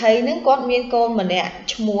នសេដ្ឋីហ្នឹងគាត់មានកូនម្នាក់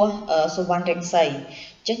ឈ្មោះសុវណ្ណរិង្សី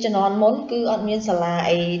អញ្ចឹងជំនាន់មុនគឺអត់មានសាលា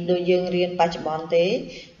អីដូចយើងរៀនបច្ចុប្បន្នទេ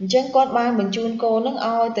អញ្ចឹងគាត់បានបញ្ជូនកូនហ្នឹង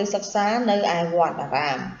ឲ្យទៅសិក្សានៅឯវត្តអា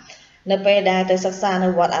រាមនៅពេលដែលទៅសិក្សានៅ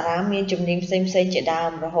វត្តអារាមមានជំនាញផ្សេងជាដើ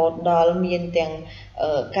មរហូតដល់មានទាំង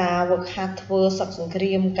ការវឹកហាត់ធ្វើសឹកសង្គ្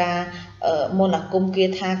រាមការមន្តអាគមគា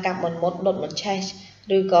ថាកាប់មិនមុតដុតមិនឆេះ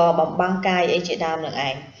ឬក៏បំបាំងកាយអីជាដើមនឹងឯ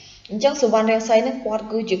ងអញ្ចឹងសុវណ្ណរិង្សីហ្នឹងគាត់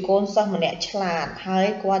គឺជាកូនសិស្សម្នាក់ឆ្លាតហើយ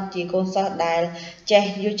គាត់ជាកូនសិស្សដែលចេះ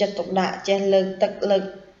យកចិត្តទុកដាក់ចេះលើកទឹកលើក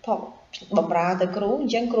ផុសបម្រើទៅគ្រូអ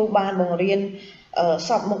ញ្ចឹងគ្រូបានបង្រៀនស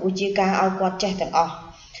ពមុខវិជ្ជាការឲ្យគាត់ចេះទាំងអស់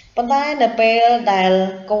ប៉ុន្តែនៅពេលដែល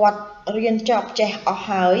គាត់រៀនចប់ចេះអស់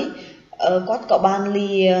ហើយគាត់ក៏បាន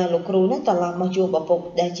លាលោកគ្រូនោះត្រឡប់មកជួបឪពុក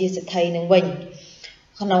ដែលជាសេដ្ឋីនឹងវិញ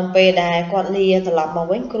ក្នុងពេលដែលគាត់លាត្រឡប់មក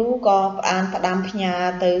វិញគ្រូក៏ផ្ដាំផ្ញើ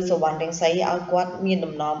ទៅសុវណ្ណរិង្សីឲ្យគាត់មាន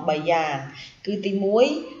ដំណំ3យ៉ាងគឺទី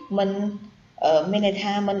1មិនមានន័យ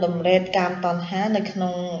ថាមិនតម្រេតកាមតណ្ហានៅក្នុ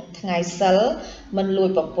ងថ្ងៃសិលមិនលួច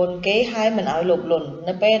ប្រពន្ធគេហើយមិនឲ្យលោភលន់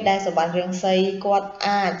នៅពេលដែលសុវណ្ណរិង្សីគាត់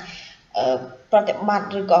អាចប្រតិបត្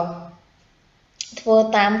តិឬក៏ធ្វើ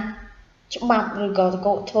តាមច្បាប់ឬក៏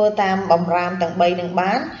ធ្វើតាមបំរាមទាំង3នឹង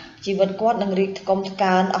បានជីវិតគាត់នឹងរីកថ្កុំថ្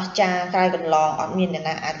កើងអស្ចារ្យក្រោយកន្លងអត់មានអ្នក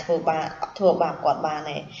ណាអាចធ្វើបាបគាត់បាន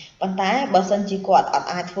ទេប៉ុន្តែបើសិនជាគាត់អត់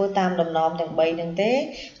អាចធ្វើតាមដំណំទាំង3នឹងទេ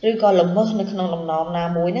ឬក៏ល្មើសនៅក្នុងដំណំណា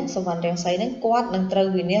មួយនឹងសុវណ្ណរិង្សីនឹងគាត់នឹងត្រូវ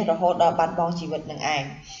វិនាសរហូតដល់បាត់បង់ជីវិតនឹងឯង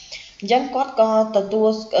អញ្ចឹងគាត់ក៏ទទួល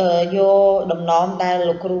យកដំណំដែល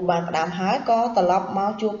លោកគ្រូបានផ្ដាំហើយក៏ត្រឡប់ម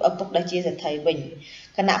កជួបឪពុកដែលជាសេដ្ឋីវិញ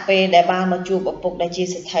ខណៈពេលដែលបានមកជួបឪពុកដែលជា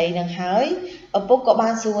សេដ្ឋីនឹងហើយឪពុកក៏បា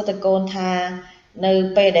នសួរទៅកូនថានៅ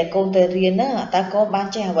ពេលដែលកូនទៅរៀនហ្នឹងតើកូនបាន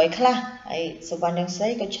ចេះអ្វីខ្លះហើយសុវណ្ណរិង្សី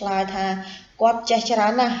ក៏ឆ្លើយថាគាត់ចេះច្រើ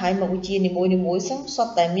នណាស់ហើយមុខវិជ្ជានីមួយៗសុទ្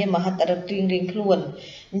ធតែមានមហិទ្ធិឫទ្ធិរៀងខ្លួន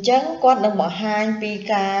អញ្ចឹងគាត់នឹងបង្ហាញពី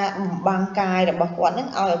ការបំបាំងកាយរបស់គាត់ហ្នឹង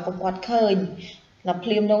ឲ្យឪពុកគាត់ឃើញដល់ភ្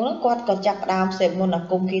លាមនោះគាត់ក៏ចាប់ផ្ដើមសេពមន្តអា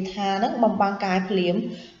គមគាថាហ្នឹងបំបាំងកាយភ្លាម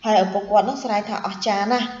ហើយឪពុកគាត់ហ្នឹងស្រែកថាអស្ចារ្យ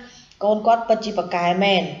ណាស់កូនគាត់ពិតជាប្រកែ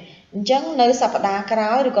មែនអញ្ចឹងនៅសប្តាហ៍ក្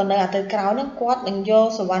រោយឬក៏នៅអាទិត្យក្រោយហ្នឹងគាត់នឹងយក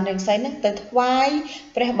សុវណ្ណរិង្សីហ្នឹងទៅថ្វាយ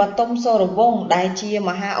ព្រះបទុមសូរវង្សដែលជា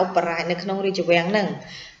មហាឧបរាជនៅក្នុងរាជវាំងហ្នឹង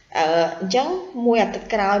អញ្ចឹងមួយអាទិត្យ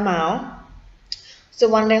ក្រោយមកសុ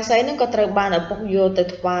វណ្ណរិង្សីហ្នឹងក៏ត្រូវបានឪពុកយកទៅ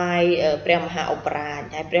ថ្វាយព្រះមហាឧបរាជ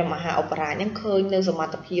ហើយព្រះមហាឧបរាជហ្នឹងឃើញនៅសម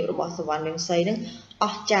ត្ថភាពរបស់សុវណ្ណរិង្សីហ្នឹងអ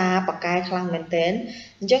ស្ចារ្យប្រកែខ្លាំងមែនទែន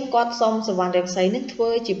អញ្ចឹងគាត់សុំសុវណ្ណរិង្សីហ្នឹងធ្វើ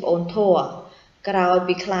ជាប្អូនធัวក្រោយ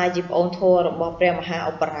ពីខ្លាយជាប្អូនធัวរបស់ព្រះមហា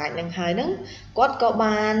ឧបរាជនឹងហើយហ្នឹងគាត់ក៏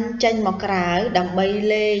បានចេញមកក្រៅដើម្បី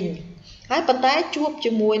លេងហើយប៉ុន្តែជួប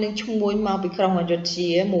ជាមួយនឹងឈ្មួញមកពីក្រុងអយុធ្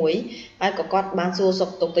យាមួយហើយក៏គាត់បានសួរសុ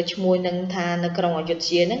ខទុក្ខទៅឈ្មួញនឹងថានៅក្រុងអយុធ្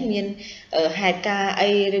យាហ្នឹងមានហេតុការណ៍អី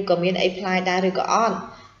ឬក៏មានអីផ្លាយដែរឬក៏អត់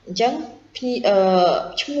អញ្ចឹង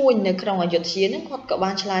ឈ្មោះនៅក្នុងអយុធយាហ្នឹងគាត់ក៏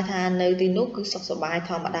បានឆ្លើយថានៅទីនោះគឺសុខសប្បាយ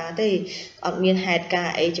ធម្មតាទេអត់មានហេតុការ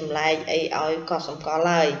ណ៍អីចម្លែកអីឲ្យកត់សម្គាល់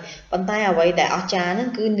ឡើយប៉ុន្តែអ្វីដែលអស្ចារ្យហ្នឹង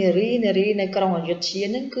គឺនារីនៅក្នុងអយុធយា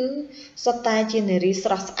ហ្នឹងគឺសុទ្ធតែជានារីស្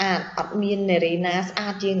រស់ស្អាតអត់មាននារីណាស្អា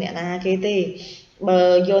តជាងអ្នកណាគេទេបើ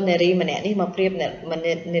យកនារីម្នាក់នេះមកប្រៀប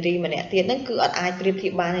នារីម្នាក់ទៀតហ្នឹងគឺអត់អាចប្រៀបធៀ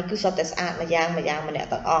បបានទេគឺសុទ្ធតែស្អាតម្យ៉ាងម្នាក់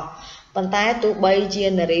ទាំងអស់ប៉ុន្តែទោះបីជា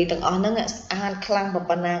នារីទាំងអស់ហ្នឹងស្អាតខ្លាំង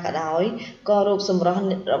ប៉ុណ្ណាក៏ដោយក៏រូបសម្រស់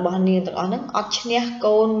របស់នាងទាំងអស់ហ្នឹងអត់ឈ្នះ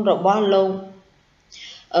កូនរបស់លោក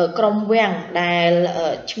ក្រុមវាំងដែល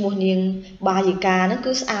ឈ្មោះនាងបាយិកាហ្នឹង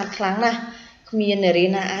គឺស្អាតខ្លាំងណាស់គ្មាននារី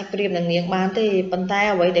ណាអាចប្រៀបនឹងនាងបានទេប៉ុន្តែ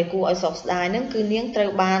អ្វីដែលគួរឲ្យសោកស្ដាយហ្នឹងគឺនាងត្រូវ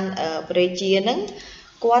បានព្រះជាហ្នឹង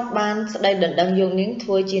គាត់បានស្ដីដណ្ដឹងយកនាងធ្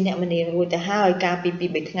វើជាអ្នកមនាងរួចទៅហើយកាលពី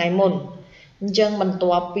2-3ថ្ងៃមុនអញ្ចឹងបន្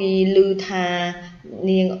ទាប់ពីឮថា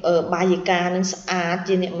នាងបាយិកានឹងស្អាត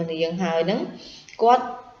ជាអ្នកមនាងហើយហ្នឹងគាត់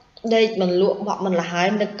ដេកមិនលក់បក់មិនលហើយ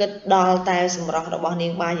នឹកគិតដល់តែសម្រស់របស់នា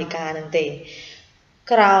ងបាយិកានឹងទេ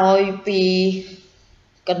ក្រោយពី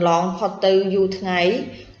កន្លងផុតទៅយូរថ្ងៃ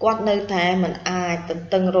គាត់នៅតែមិនអាចទន្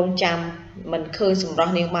ទឹងរង់ចាំមិនឃើញសម្រ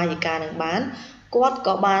ស់នាងបាយិកានឹងបានគាត់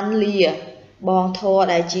ក៏បានលាបងធរ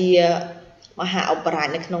ដែលជាមហាឧបរាជ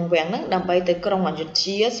នៅក្នុងវាំងហ្នឹងដើម្បីទៅក្រុងអយុធ្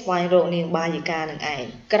យាស្វែងរកនាងបាយិកានឹងឯង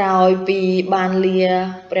ក្រោយពីបានលា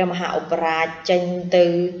ព្រះមហាឧបរាជចេញទៅ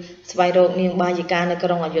ស្វែងរកនាងបាយិកានៅក្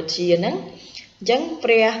រុងអយុធ្យាហ្នឹងអញ្ចឹង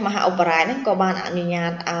ព្រះមហាឧបរាជហ្នឹងក៏បានអនុញ្ញា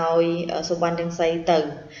តឲ្យសុវណ្ណរង្សីទៅ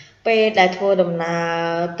ពេលដែលធ្វើដំណើរ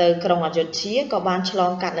ទៅក្រុងអយុធ្យាក៏បានឆ្ល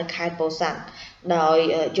ងកាត់នៅខេត្តពោធិ៍សាត់ដោយ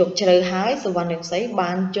យប់ជ្រៅហើយសុវណ្ណរង្សី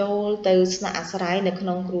បានចូលទៅស្នាក់អាស្រ័យនៅក្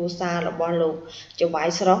នុងគ្រួសាររបស់លោកចៅហ្វាយ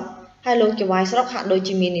ស្រុកហើយលោកចៅហ្វាយស្រុកហាក់ដូច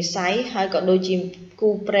ជាមាននិស្ស័យហើយក៏ដូចជាគូ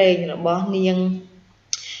ព្រេងរបស់នាង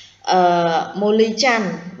មូលីច័ន្ទ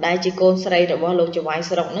ដែលជាកូនស្រីរបស់លោកចៅហ្វាយ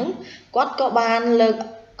ស្រុកហ្នឹងគាត់ក៏បានលើក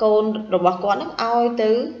កូនរបស់គាត់ហ្នឹងឲ្យ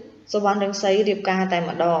ទៅសុវណ្ណរង្សីរៀបការតែ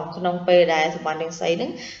ម្ដងក្នុងពេលដែលសុវណ្ណរង្សីហ្នឹ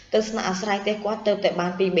ងទៅស្នាក់អាស្រ័យតែគាត់ទៅតែបា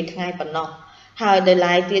ន2-3ថ្ងៃប៉ុណ្ណោះហើយដោយ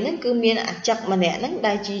ឡែកទៀតហ្នឹងគឺមានអចក្កម្នាក់ហ្នឹង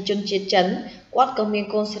ដែលជាជនជាតិចិនគាត់ក៏មាន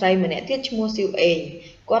កូនស្រីម្នាក់ទៀតឈ្មោះស៊ីវអេង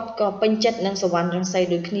គាត់ក៏ពេញចិត្តនឹងសុវណ្ណរង្សី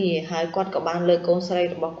ដូចគ្នាហើយគាត់ក៏បានលើកកូនស្រី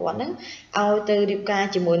របស់គាត់ហ្នឹងឲ្យទៅរៀបការ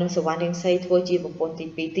ជាមួយនឹងសុវណ្ណរង្សីធ្វើជាប្រពន្ធទី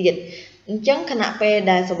2ទៀតអញ្ចឹងខណៈពេល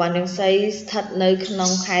ដែលសុវណ្ណរង្សីស្ថិតនៅក្នុ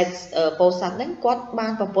ងខេត្តពោធិ៍សាត់ហ្នឹងគាត់បា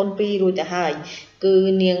នប្រពន្ធ2រួចទៅហើយគឺ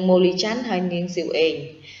នាងមូលីច័ន្ទហើយនាងស៊ីវអេង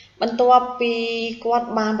បន្ទាប់ពីគាត់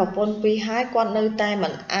បានប្រពន្ធ2ហើយគាត់នៅតែមិ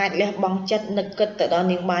នអាចលះបង់ចិត្តនឹកគិតទៅដល់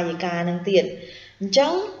នាងបាយិកានឹងទៀតអញ្ចឹ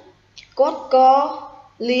ងគាត់ក៏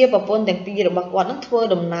លាប្រពន្ធទាំងពីររបស់គាត់នឹងធ្វើ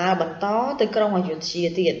ដំណើរបន្តទៅក្រុងអយុធ្យា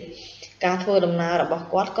ទៀតការធ្វើដំណើររបស់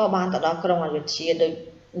គាត់ក៏បានទៅដល់ក្រុងអយុធ្យា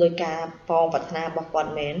ដោយការប៉ងប្រាថ្នារបស់គា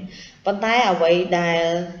ត់មែនប៉ុន្តែអ្វីដែល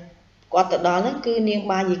គាត់ទៅដល់ហ្នឹងគឺនាង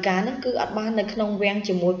បាយិកាហ្នឹងគឺអត់បាននៅក្នុងវាំង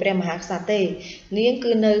ជាមួយព្រះមហាក្សត្រទេនាង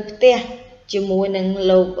គឺនៅផ្ទះជាមួយនឹង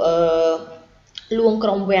លោកលួងក្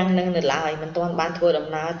រុមវាំងនឹងនៅឡើយមិនទាន់បានធ្វើដំ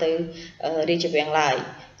ណើរទៅរាជវាំងឡើយ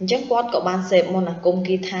អញ្ចឹងគាត់ក៏បានសេពមន្តអាគម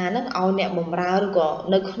គិថាហ្នឹងឲ្យអ្នកបម្រើឬក៏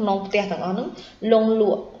នៅក្នុងផ្ទះទាំងអស់ហ្នឹងលងល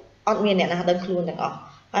ក់អត់មានអ្នកណាដឹងខ្លួនទាំងអស់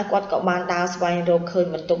ហើយគាត់ក៏បានដើរស្វែងរកឃើញ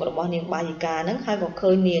បន្ទប់របស់នាងបាយិកាហ្នឹងហើយក៏ឃើ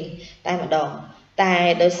ញនាងតែម្ដងតែ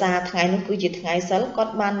ដោយសារថ្ងៃនេះគឺជាថ្ងៃសិលគា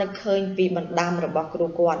ត់បាននឹកឃើញពីបណ្ដាំរបស់គ្រូ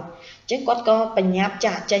គាត់អញ្ចឹងគាត់ក៏បញ្ញាប់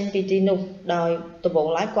ចាក់ចេញពីទីនោះដោយដំបូង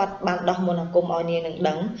ឡើយគាត់បានដោះមន្តអាគមឲ្យនាងនឹង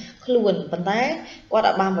ដឹងខ្លួនប៉ុន្តែគាត់អ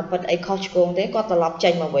ត់បានប្រព្រឹត្តអីខុសឆ្គងទេគាត់ត្រឡប់ចេ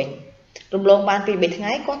ញមកវិញរំលងបាន2-3ថ្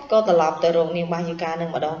ងៃគាត់ក៏ត្រឡប់ទៅរកនាងបាយិកានឹង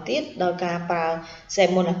ម្ដងទៀតដោយការប្រើសេព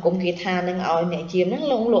មន្តអាគមគាថានឹងឲ្យអ្នកជាមនឹង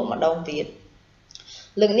លងលក់ម្ដងទៀត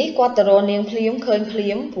លើកនេះគាត់ទៅរកនាងភ្លាមឃើញភ្លា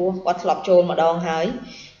មព្រោះគាត់ធ្លាប់ចូលម្ដងហើយ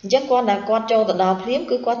អញ្ចឹងគាត់ចូលទៅដល់ភ្លាម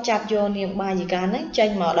គឺគាត់ចាប់យកនាងបាយិកាហ្នឹងចេញ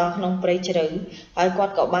មកដល់ក្នុងព្រៃជ្រៅហើយគា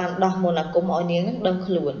ត់ក៏បានដោះមន្តអាគមឲ្យនាងហ្នឹងដឹង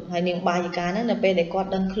ខ្លួនហើយនាងបាយិកាហ្នឹងនៅពេលដែលគាត់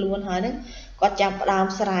ដឹងខ្លួនហើយហ្នឹងគាត់ចាប់ផ្ដើម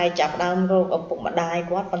ស្រែកចាប់ផ្ដើមរកឪពុកម្ដាយ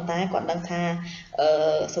គាត់ប៉ុន្តែគាត់ដឹងថា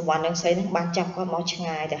សុវណ្ណរង្សីហ្នឹងបានចាប់គាត់មកឆ្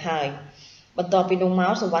ងាយទៅហើយបន្ទាប់ពីនោះម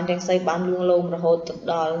កសុវណ្ណរង្សីបានលួងលោមរហូតទៅ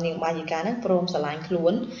ដល់នាងបាយិកាហ្នឹងព្រមស្រឡាញ់ខ្លួ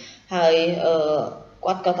នហើយ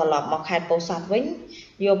គាត់ក៏ត្រឡប់មកខេត្តពោធិ៍សាត់វិញ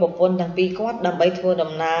យកប្រពន្ធទាំងពីរគាត់ដើម្បីធ្វើ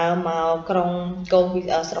ដំណើរមកក្រុង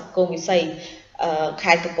ស្រុកគោងវិស័យ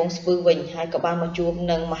ខេត្តកំពង់ស្ពឺវិញហើយក៏បានមកជួប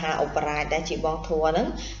នឹងមហាឧបរាជដែលជាបងធัวហ្នឹង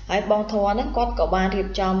ហើយបងធัวហ្នឹងគាត់ក៏បានរៀប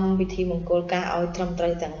ចំពិធីមង្គលការឲ្យត្រឹមត្រូ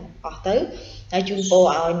វទាំងអស់ទៅហើយជូនពរ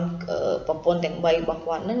ឲ្យប្រពន្ធទាំង3របស់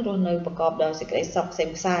គាត់ហ្នឹងរស់នៅប្រកបដោយសេចក្តីសុខសេ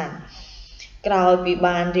មសានក្រោយពី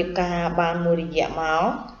បានរៀបការបានមួយរយៈមក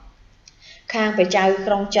ខាងព្រះចៅ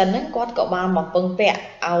ក្រុងចិនហ្នឹងគាត់ក៏បានមកពឹងពាក់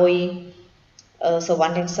ឲ្យសុវ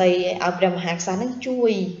ណ្ណរង្សីឲ្យព្រះមហាក្សត្រហ្នឹងជួ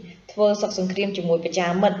យធ្វើសឹកសង្គ្រាមជាមួយប្រជា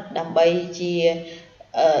មិត្តដើម្បីជា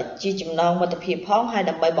ជាចំណងមិត្តភាពផងហើយ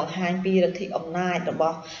ដើម្បីបង្ហាញពីលទ្ធិអំណាចរប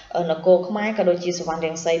ស់នគរខ្មែរក៏ដូចជាសវណ្ណ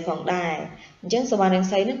រាំងសីផងដែរអញ្ចឹងសវណ្ណរាំង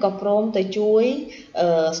សីនឹងក៏ព្រមទៅជួយ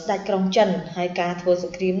ស្ដេចក្រុងចិនហើយការធ្វើស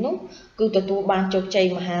ង្គ្រាមនោះគឺទទួលបានជោគជ័យ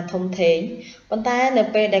មហាធំធេងប៉ុន្តែនៅ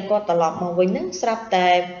ពេលដែលគាត់ត្រឡប់មកវិញនឹងស្រាប់តែ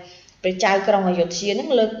ព្រះចៅក្រុងអយុធ្យានឹង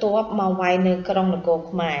លើកទ័ពមកវាយនៅក្រុងនគរ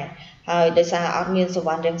ខ្មែរហើយដោយសារអត់មានសវ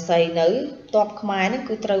ណ្ណរាំងសីនៅទ័ពខ្មែរនឹង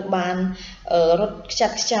គឺត្រូវបានរត់ខ្ចា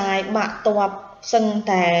ត់ខ្ចាយបាក់ទ័ពសឹង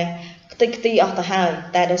តែខ្ទេចខ្ទីអស់ទៅហើយ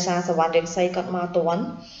តែដោយសារសវណ្ណរាំងសីគាត់មកទាន់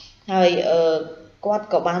ហើយគាត់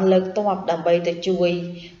ក៏បានលើកទ័ពដើម្បីទៅជួយ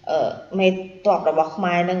មេទ័ពរបស់ខ្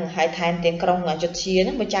មែរនឹងហើយថែមទាំងក្រុងអយុធ្យា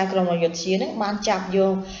នឹងម្ចាស់ក្រុងអយុធ្យានឹងបានចាប់យ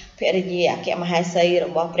កភរិយាអគ្គមហេសីរ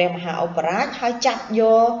បស់ព្រះមហាឧបរាជហើយចាប់យ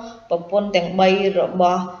កប្រពន្ធទាំង3រប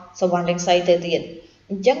ស់សវណ្ណរាំងសីទៅទៀត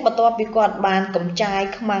អញ្ចឹងបន្ទាប់ពីគាត់បានកំចាយ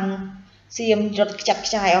ខ្មាំងសៀមរត់ខ្ចាត់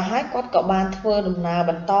ខ្ចាយអស់ហើយគាត់ក៏បានធ្វើដំណើរ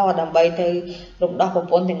បន្តដើម្បីទៅរំដោះប្រ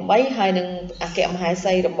ពន្ធទាំង3ហើយនឹងអគ្គមហេ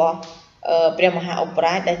សីរបស់ព្រះមហាឧប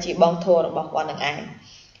រាជដែលជាបងធររបស់គាត់នឹងឯង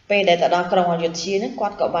ពេលដែលទៅដល់ក្រុងអយុធ្យានឹងគា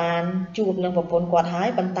ត់ក៏បានជួបនឹងប្រពន្ធគាត់ហើយ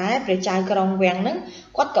ប៉ុន្តែព្រះចៅក្រុងវាំងនឹង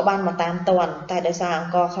គាត់ក៏បានមកតាមទាន់តែដោយសារអ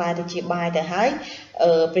ង្គខ្លាយទៅជាបាយទៅហើយ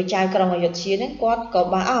ព្រះចៅក្រុងអយុធ្យានឹងគាត់ក៏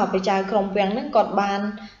បានព្រះចៅក្រុងវាំងនឹងគាត់បាន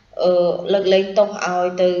លើកលែងទោសឲ្យ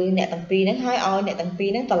ទៅអ្នកទាំងពីរហ្នឹងហើយឲ្យអ្នកទាំងពីរ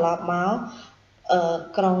ហ្នឹងត្រឡប់មក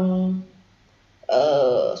ក្រុង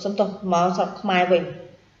សំទោសមកស្រុកខ្មែរវិញ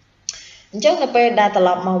អញ្ចឹងនៅពេលដែលត្រឡ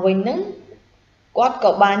ប់មកវិញហ្នឹងគាត់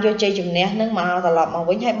ក៏បានយកជ័យជំនះហ្នឹងមកត្រឡប់មក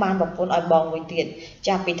វិញហើយបានប្រពន្ធឲ្យបងវិញទៀត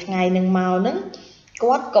ចាប់ពីថ្ងៃហ្នឹងមកហ្នឹង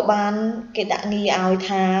គាត់ក៏បានគេដាក់ងារឲ្យ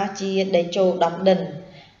ថាជាដេជោដំដិន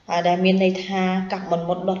ហើយដែលមានន័យថាកាប់មិន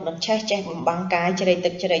មុតដុតមិនឆេះចេះបំបាំងកាយជ្រែកទឹ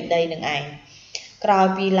កជ្រែកដីនឹងឯងក្រោយ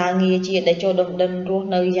ពីឡើងងារជាដេជោដំដិនរស់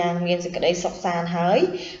នៅយ៉ាងមានសេចក្តីសុខសាន្តហើយ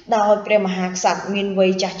ដោយព្រះមហាក្សត្រមានវ័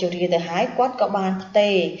យចាស់ជរាទៅហើយគាត់ក៏បានផ្ទេ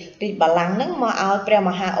ររាជបល្ល័ង្កហ្នឹងមកឲ្យព្រះ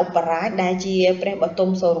មហាឧបរាជដែលជាព្រះបទុម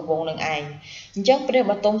សូរវង្សនឹងឯងអញ្ចឹងព្រះ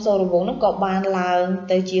បទុមសូរវង្សហ្នឹងក៏បានឡើង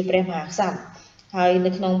ទៅជាព្រះមហាក្សត្រហើយនៅ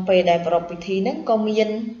ក្នុងពេលដែលប្រពៃពិធីហ្នឹងក៏មាន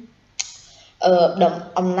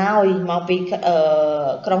អំណោយមកពី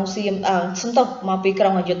ក្រុងសៀមសំទោសមកពីក្រុ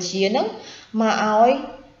ងអយុធ្យាហ្នឹងមកឲ្យ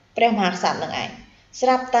ព្រះមហាក្សត្រនឹងឯងស្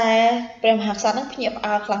រាប់តែព្រះមហាក្សត្រនឹងភ្ញាក់ផ្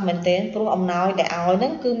អើលខ្លាំងមែនទែនព្រោះអំណោយដែលឲ្យហ្នឹ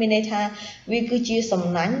ងគឺមានន័យថាវាគឺជាសំ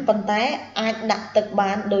ណាញ់ប៉ុន្តែអាចដាក់ទឹក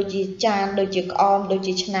បានដូចជាចានដូចជាក្អមដូច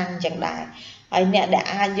ជាឆ្នាំងអញ្ចឹងដែរហើយអ្នកដែល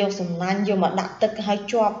អាចយកសំណាញ់យកមកដាក់ទឹកហើយ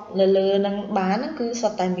ជាប់លើនឹងបានហ្នឹងគឺសុ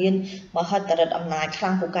ទ្ធតែមានមហិទ្ធិឫទ្ធិអំណាចខ្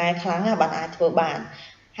លាំងពូកែខ្លាំងបានអាចធ្វើបាន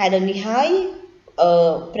ហើយដូចនេះហើយ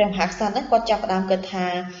ព្រះមហាក្សត្រហ្នឹងគាត់ចាប់ផ្ដើមគិតថា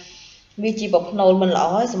វាជាប្រផ្នូលមិនល្អ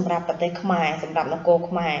សម្រាប់ប្រទេសខ្មែរសម្រាប់នគរ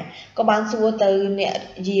ខ្មែរក៏បានសួរទៅអ្នក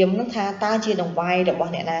យាមនឹងថាតើជាដង្វាយរប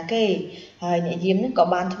ស់អ្នកណាគេហើយអ្នកយាមនឹងក៏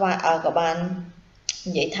បានក៏បាន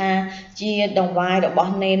និយាយថាជាដង្វាយរប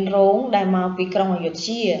ស់នេនរោងដែលមកពីក្រុងអយុធ្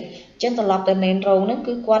យាចឹងត្រឡប់ទៅនេនរោងហ្នឹង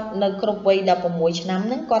គឺគាត់នៅគ្រប់វ័យ16ឆ្នាំ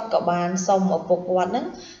ហ្នឹងគាត់ក៏បានសុំឪពុកគាត់ហ្នឹង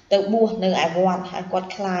ទៅបួសនៅឯវត្តហើយគាត់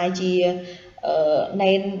ខ្លាយជា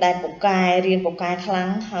នេនដែលពូកែរៀនពូកែខ្លាំង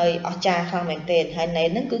ហើយអស្ចារ្យខ្លាំងមែនទែនហើយនេន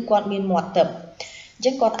ហ្នឹងគឺគាត់មានមាត់ទឹកអញ្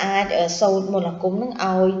ចឹងគាត់អាចសូត្រមន្តអាគមហ្នឹង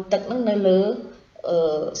ឲ្យទឹកហ្នឹងនៅលើ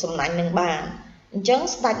សំណាញ់នឹងបានអញ្ចឹង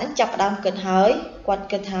ស្ដេចហ្នឹងចាប់ផ្ដើមគិតហើយគាត់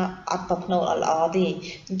គិតថាអត់ប្រផ្នូលអត់ល្អទេ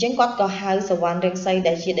អញ្ចឹងគាត់ក៏ហៅសវណ្ណរាំងសី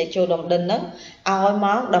ដែលជាដេជោដំដិនហ្នឹងឲ្យម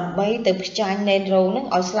កដើម្បីទៅផ្ចាញ់នេនរោងហ្នឹង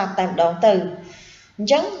ឲ្យស្លាប់តែម្ដងទៅអ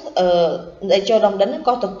ញ្ចឹងដេជោដំដិន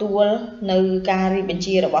ក៏ទទួលនៅការរីកបញ្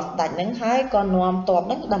ជារបស់ស្ដេចហ្នឹងហើយក៏នាំទ័ព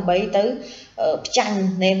ហ្នឹងដើម្បីទៅផ្ចាញ់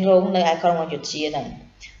នេនរោងនៅឯក្រុងអយុធ្យាហ្នឹង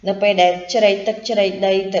នៅពេលដែលជ្រែកទឹកជ្រែក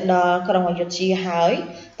ដីទៅដល់ក្រុងអយុធ្យាហើយ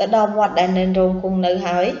ទៅដល់វត្តដែលនេនរោងគង់នៅ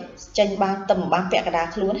ហើយចេញបានទៅបានពាក់កណ្ដាល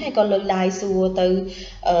ខ្លួនហើយក៏លើកដៃសួរទៅ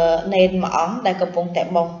នេនមួយអង្គដែលកំពុងតែ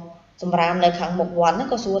បោះសម្រាមនៅខាងមុខវត្តហ្នឹង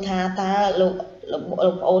ក៏សួរថាតើលោក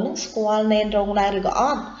ប្អូនហ្នឹងស្គាល់នេនរោងដែរឬក៏អ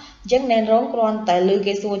ត់អញ្ចឹងនេនរោងគ្រាន់តែឮ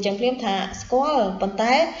គេសួរចឹងភ្លាមថាស្គាល់ប៉ុន្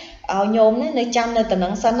តែឲ្យញោមនេះនៅចាំនៅតំណឹ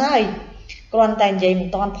ងសិនហើយគ្រាន់តែនិយាយមិន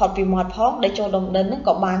តាន់ផុតពីមាត់ផងដែលចូលដំដិនហ្នឹង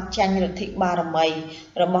ក៏បានចាញ់លទ្ធិបារមី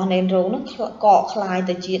របស់នេនរោងហ្នឹងកកខ្លាយ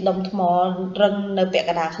ទៅជាដុំថ្មរឹងនៅពាក់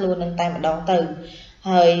កណ្ដាលខ្លួននឹងតែម្ដងទៅ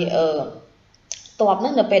ហើយតបហ្នឹ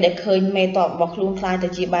ងនៅពេលដែលឃើញមេតបរបស់ខ្លួនខ្លាយទៅ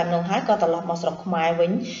ជាបែបនោះហើយក៏ត្រឡប់មកស្រុកខ្មែរវិ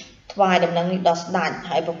ញថ្វាយដំណឹងនេះដល់ស្ដេច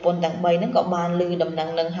ហើយប្រពន្ធទាំង3ហ្នឹងក៏បានឮដំណឹង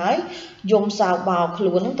នឹងហើយយំសោកបោកខ្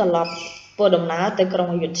លួនហ្នឹងត្រឡប់ធ្វើដំណើរទៅក្រុង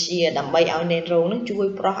អយុធ្យាដើម្បីឲ្យនេនរោងហ្នឹងជួយ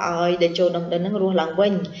ប្រោះឲ្យដែលចូលដំដិនហ្នឹងរស់ឡើងវិ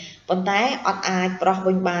ញប៉ុន្តែអត់អាចប្រោះ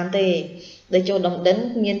វិញបានទេដែលចូលដំដិន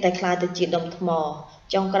មានតែខ្លាយទៅជាដុំថ្ម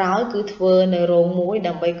ចុងក្រោយគឺធ្វើនៅរោងមួយ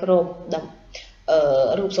ដើម្បីគ្រប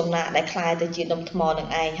រូបសំណាកដែលខ្លាយទៅជាដុំថ្មនឹង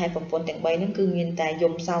ឯងហើយប្រពន្ធទាំង3ហ្នឹងគឺមានតែ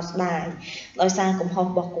យំសោកស្ដាយដោយសារកំហុសរ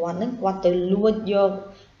បស់គាត់ហ្នឹងគាត់ទៅលួចយក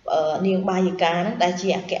នាងបាយិកាហ្នឹងដែលជា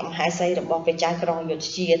អគ្គមហេសីរបស់ព្រះចៅក្រុងយុ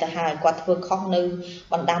ធ្យាទៅហើយគាត់ធ្វើខុសនៅ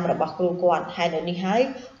បណ្ដាំរបស់គ្រូគាត់ហើយនៅនេះហើយ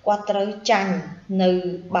គាត់ត្រូវចាញ់នៅ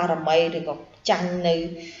បារមីឬក៏ចាញ់នៅ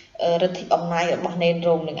រទ្ធិអំណាចរបស់នេនរ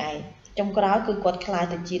ងនឹងឯងចុងក្រោយគឺគាត់ខ្លាច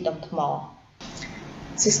ទៅជាដុំថ្ម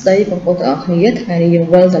សួស្តីបងប្អូនទាំងអស់គ្នាថ្ងៃនេះយើង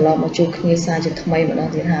វិលត្រឡប់មកជួបគ្នាសារជាថ្មីម្ដង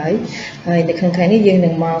ទៀតហើយនៅក្នុងថ្ងៃនេះយើងនឹ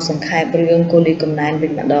ងមកសង្ខេបរឿងគូលីកំណែនវិ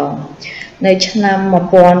ញម្ដងនៅឆ្នាំ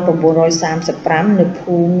 1935 នៅ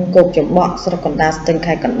ភូមិគោកចំបក់ស្រុកកណ្ដាលស្ទឹង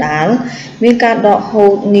ខេត្តកណ្ដាលមានការដកហូ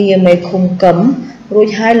តងារមេឃុំកឹមរួច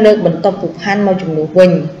ហើយលើកបន្ទប់ពុផាន់មកជំនួសវិ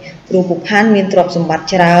ញគ្រូពុផាន់មានទ្រព្យសម្បត្តិ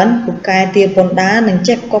ច្រើនពូកែទាពន្ធដារនិង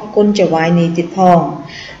ចេះកប់គុណចវាយនីទៀតផង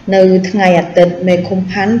នៅថ្ងៃអាទិត្យមេឃុំ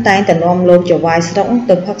ផាន់តែងតែនាំលោកចវាយស្រុក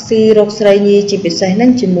ទៅផឹកស៊ីរកស្រីញីជាពិសេសនឹ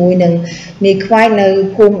ងជាមួយនឹងនាយខ្វាយនៅ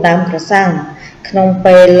ភូមិដើមក្រសាំងក្នុង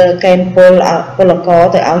ពេលកេណ្ឌពលករ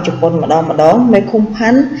ទៅឲ្យជប៉ុនម្ដងមេឃុំផា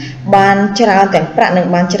ន់បានច្រើនទាំងប្រាក់និង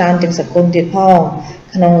បានច្រើនទាំងសគុណទៀតផង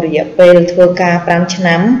ក្នុងរយៈពេលធ្វើការ 5 ឆ្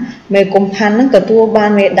នាំមេឃុំផាន់នឹងទទួលបា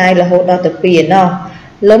នមេដាយរហូតដល់ទៅ2ឯណោះ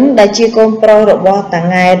លឹមដែលជាកូនប្រុសរបស់តា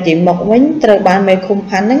ង៉ែតជាមកវិញត្រូវបានមេឃុំ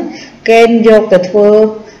ផាន់នឹងកេណ្ឌយកទៅធ្វើ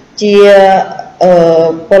ជា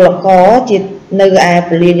ពលករជានៅឯព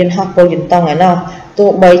លានយន្តហោះពលយន្តងឯណោះទោះ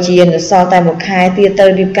បីជានៅសល់តែមួយខែទៀតទៅ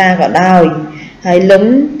រៀបការក៏ដោយហើយលឹម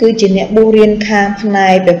គឺជាអ្នកបួសរៀនខាងផ្នែ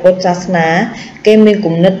កព្រះពុទ្ធសាសនាគេមាន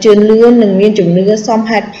គំនិតជឿនលឿននិងមានជំនឿសម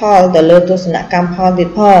ហេតុផលទៅលើទស្សនកម្មផលទៀត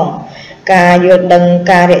ផងការយល់ដឹង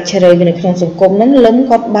ការរកជ្រៅនៅក្នុងសង្គមហ្នឹងលឹម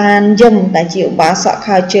គាត់បានយំតែជាឧបាសក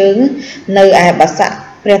ខោជើងនៅឯបាសាក់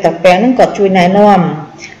ព្រះតាពាំងហ្នឹងគាត់ជួយណែនាំ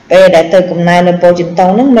ពេលដែលទៅកំណែនៅពោធិ៍ចិនតុង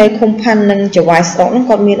ហ្នឹងមេឃុំផាន់និងចវាយស្រុកហ្នឹង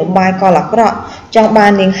គាត់មានឧបាយកលអាក្រក់ចង់បា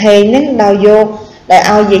ននាងហេងហ្នឹងដោយយកដែល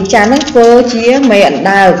ឲ្យយាយចាន់ហ្នឹងធ្វើជាមេអណ្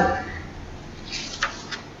ដើក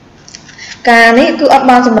ការនេះគឺអត់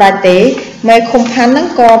បានសម្រេចទេមេឃុំផាន់ហ្នឹង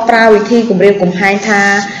ក៏ប្រើវិធីគម្រាមកំហែងថា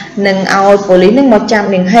នឹងឲ្យប៉ូលីសហ្នឹងមកចាប់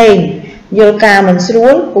នាងហេងយល់ការមិនស្រួ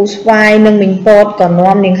លពូស្វាយនិងមីងពតក៏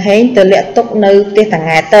នាំនាងហេងទៅលាក់ទុកនៅផ្ទះតា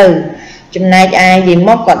ង៉ែទៅចំណែកឯយាយម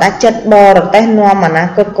កក៏ដាច់ចិត្តបរទេសនាំអនា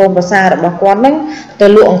គតកូនប្រសាររបស់គាត់ហ្នឹងទៅ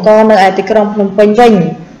លក់អង្គនៅឯទីក្រុងភ្នំពេញវិញ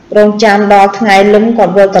រងចាំដល់ថ្ងៃលឹមគា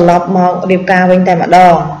ត់វិលត្រឡប់មករៀបការវិញតែម្ដ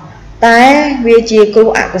ងតែវាជាគ្រោះ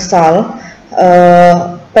អកុសល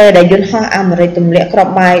ពេលដែលយន្តហោះអាមេរិកទម្លាក់គ្រា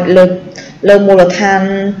ប់បែកលើមូលដ្ឋាន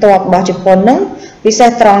ទ័ពរបស់ជប៉ុនហ្នឹងពិសេស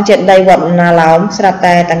ត្រង់ចេតិយវត្តណាឡោមស្រាប់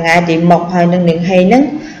តែតាង៉ែយាយមកហើយនឹងនាងហេងហ្នឹង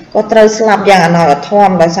ក៏ត្រូវស្លាប់យ៉ាងអណោចអធម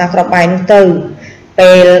ដោយសារគ្រាប់បែកនេះទៅ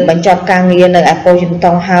ពេលបញ្ចប់ការងារនៅឯពោធិ៍ចិន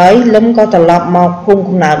តុងហើយលឹមក៏ត្រឡប់មកភូមិ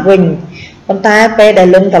កំណើតវិញប៉ុន្តែពេលដែល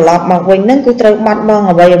លឹមត្រឡប់មកវិញហ្នឹងគឺត្រូវបាត់បង់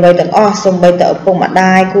អ្វីទាំងអស់សូម្បីតែឪពុកម្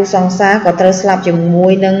ដាយគូសង្សារក៏ត្រូវស្លាប់ជាមួ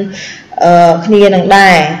យនឹងគ្នានឹង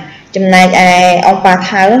ដែរចំណែកឯអង្គប៉ា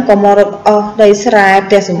ថៅក៏មករត់អស់ដីស្រែ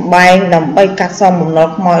ផ្ទះសម្បែងដើម្បីកាត់សមបំណុល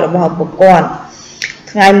ខ្មោចរបស់ឪពុកគាត់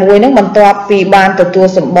ថ្ងៃមួយហ្នឹងបន្ទាប់ពីបានទទួល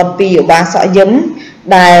សម្បត្តិពីឧបាសកយឹម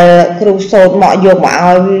ដែលគ្រូសូត្រមកយកមក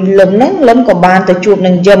ឲ្យលឹមហ្នឹងលឹមក៏បានទៅជួប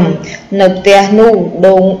នឹងយឹមនៅផ្ទះនោះ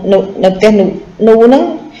ដូងនៅផ្ទះនោះហ្នឹង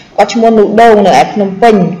គាត់ឈ្មោះនោះដូងនៅឯភ្នំ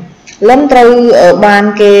ពេញលឹមត្រូវបាន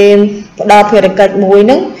គេផ្ដល់ភារកិច្ចមួយហ្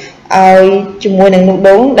នឹងឲ្យជាមួយនឹងនោះ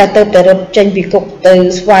ដូងដែលទៅតែរត់ចេញពីគុកទៅ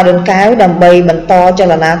ស្វាយដុនកែវដើម្បីបន្តច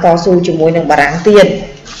លនាតស៊ូជាមួយនឹងបារាំងទៀត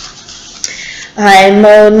ហើយ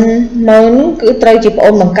មើលគឺត្រូវជាប្អូ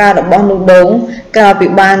នបង្កើតរបស់នោះដូងក្រោយពី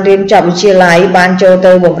បានរៀនចប់វិទ្យាល័យបានចូល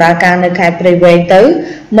ទៅបម្រើការនៅខេត្តព្រៃវែងទៅ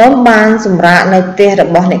មើលបានសម្រាកនៅផ្ទះរ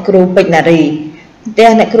បស់អ្នកគ្រូពេជ្រណារីផ្ទះ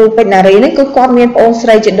អ្នកគ្រូពេជ្រណារីនេះគឺគាត់មានប្អូនស្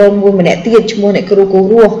រីជាដូនមួយម្នាក់ទៀតឈ្មោះអ្នកគ្រូគូ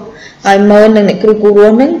រស់ហើយមើលនឹងអ្នកគ្រូគូរ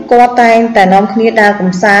ស់ហ្នឹងគាត់តែងតែនាំគ្នាដើរ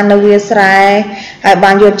កំសាន្តនៅវាលស្រែហើយ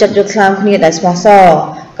បានយកចិត្តយកថ្លើមគ្នាដែលស្មោះសរ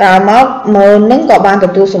ក្រោយមកមើលនឹងក៏បានទ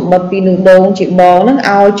ទួលសម្បត្តិពីនោះដូងជាបងនឹង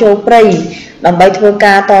ឲ្យចូលព្រៃដើម្បីធ្វើ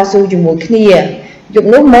ការតស៊ូជាមួយគ្នាយប់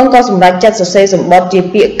នោះមើលក៏សម្រេចចិត្តសរសេរសម្បត្តិជា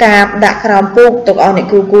ពាក្យកាព្យដាក់ក្រោមពូកទុកឲ្យអ្នក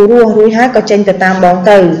គ្រូគូរស់រួចហើយក៏ចេញទៅតាមបង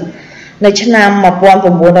ទៅនៅឆ្នាំ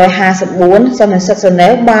 1954 សន្និសីទហ្សឺណែ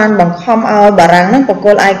វបានបង្ខំឲ្យបារាំងនឹងបកគ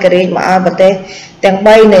លឯករាជ្យមកឲ្យប្រទេសទាំង3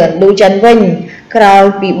នៅឥណ្ឌូចិនវិញក្រោយ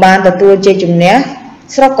ពីបានទទួលជ័យជំនះ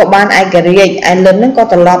ស្រុកក៏បានឯករាជ្យឯលឹមនឹងក៏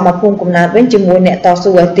ត្រឡប់មកភូមិកំណើតវិញជាមួយអ្នកតស៊ូ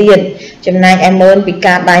ឲ្យទៀតចំណែកឯមើលពី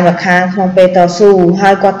ការដៃមកខាងក្នុងពេលតស៊ូហើ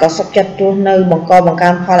យគាត់ក៏សុខចិត្តរស់នៅបង្កបង្កើ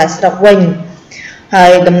នផលឲ្យស្រុកវិញហើ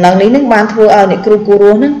យដំណឹងនេះនឹងបានធ្វើឲ្យអ្នកគ្រូគូរ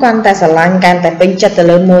ស់នឹងកាន់តែស្រឡាញ់កាន់តែពេញចិត្តទៅ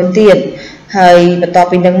លើមើលទៀតហើយបន្ទាប់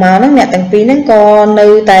ពីនឹងមកហ្នឹងអ្នកទាំងពីរហ្នឹងក៏នៅ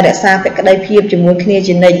តែរក្សាភក្ដីភាពជាមួយគ្នា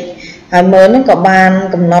ជានិច្ចហើយមើលហ្នឹងក៏បាន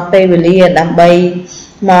កំណត់ពេលវេលាដើម្បី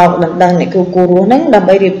មកដណ្ដឹងអ្នកគ្រូគូរស់ហ្នឹងដើម្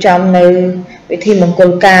បីរៀបចំនៅពិធីមង្គ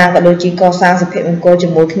លការក៏ដូចជាកសាងសុភមង្គលជា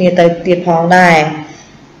មួយគ្នាទៅទៀតផងដែរ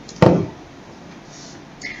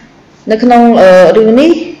នៅក្នុងរឿង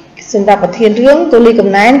នេះស សម្រាប់ប្រធានរឿងទូលីកំ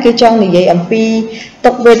ណែនគេចង់និយាយអំពី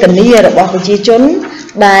ទុក្ខវេទនារបស់ប្រជាជន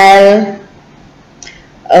ដែល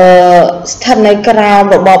ស្ថិតនៅក្រោម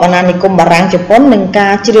របបអាណានិគមបារាំងជប៉ុននិងកា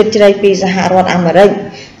រជ្រៀតជ្រែកពីសហរដ្ឋអាមេរិក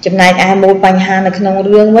ចំណែកឯមូលបញ្ហានៅក្នុង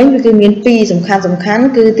រឿងវិញគឺមានពីរសំខាន់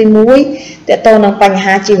គឺទី1តកតងនឹងបញ្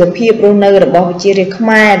ហាជីវភាពរស់នៅរបស់ប្រជារាស្ត្រខ្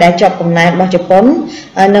មែរដែលជាប់កំណែតរបស់ជប៉ុន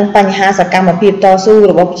និងបញ្ហាសកម្មភាពតស៊ូ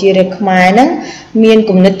របស់ប្រជារាស្ត្រខ្មែរហ្នឹងមាន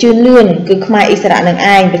គំនិតជឿនលឿនគឺខ្មែរអ៊ីស្រាអែលនឹង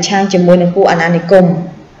ឯងប្រឆាំងជាមួយនឹងពួកអាណានិគម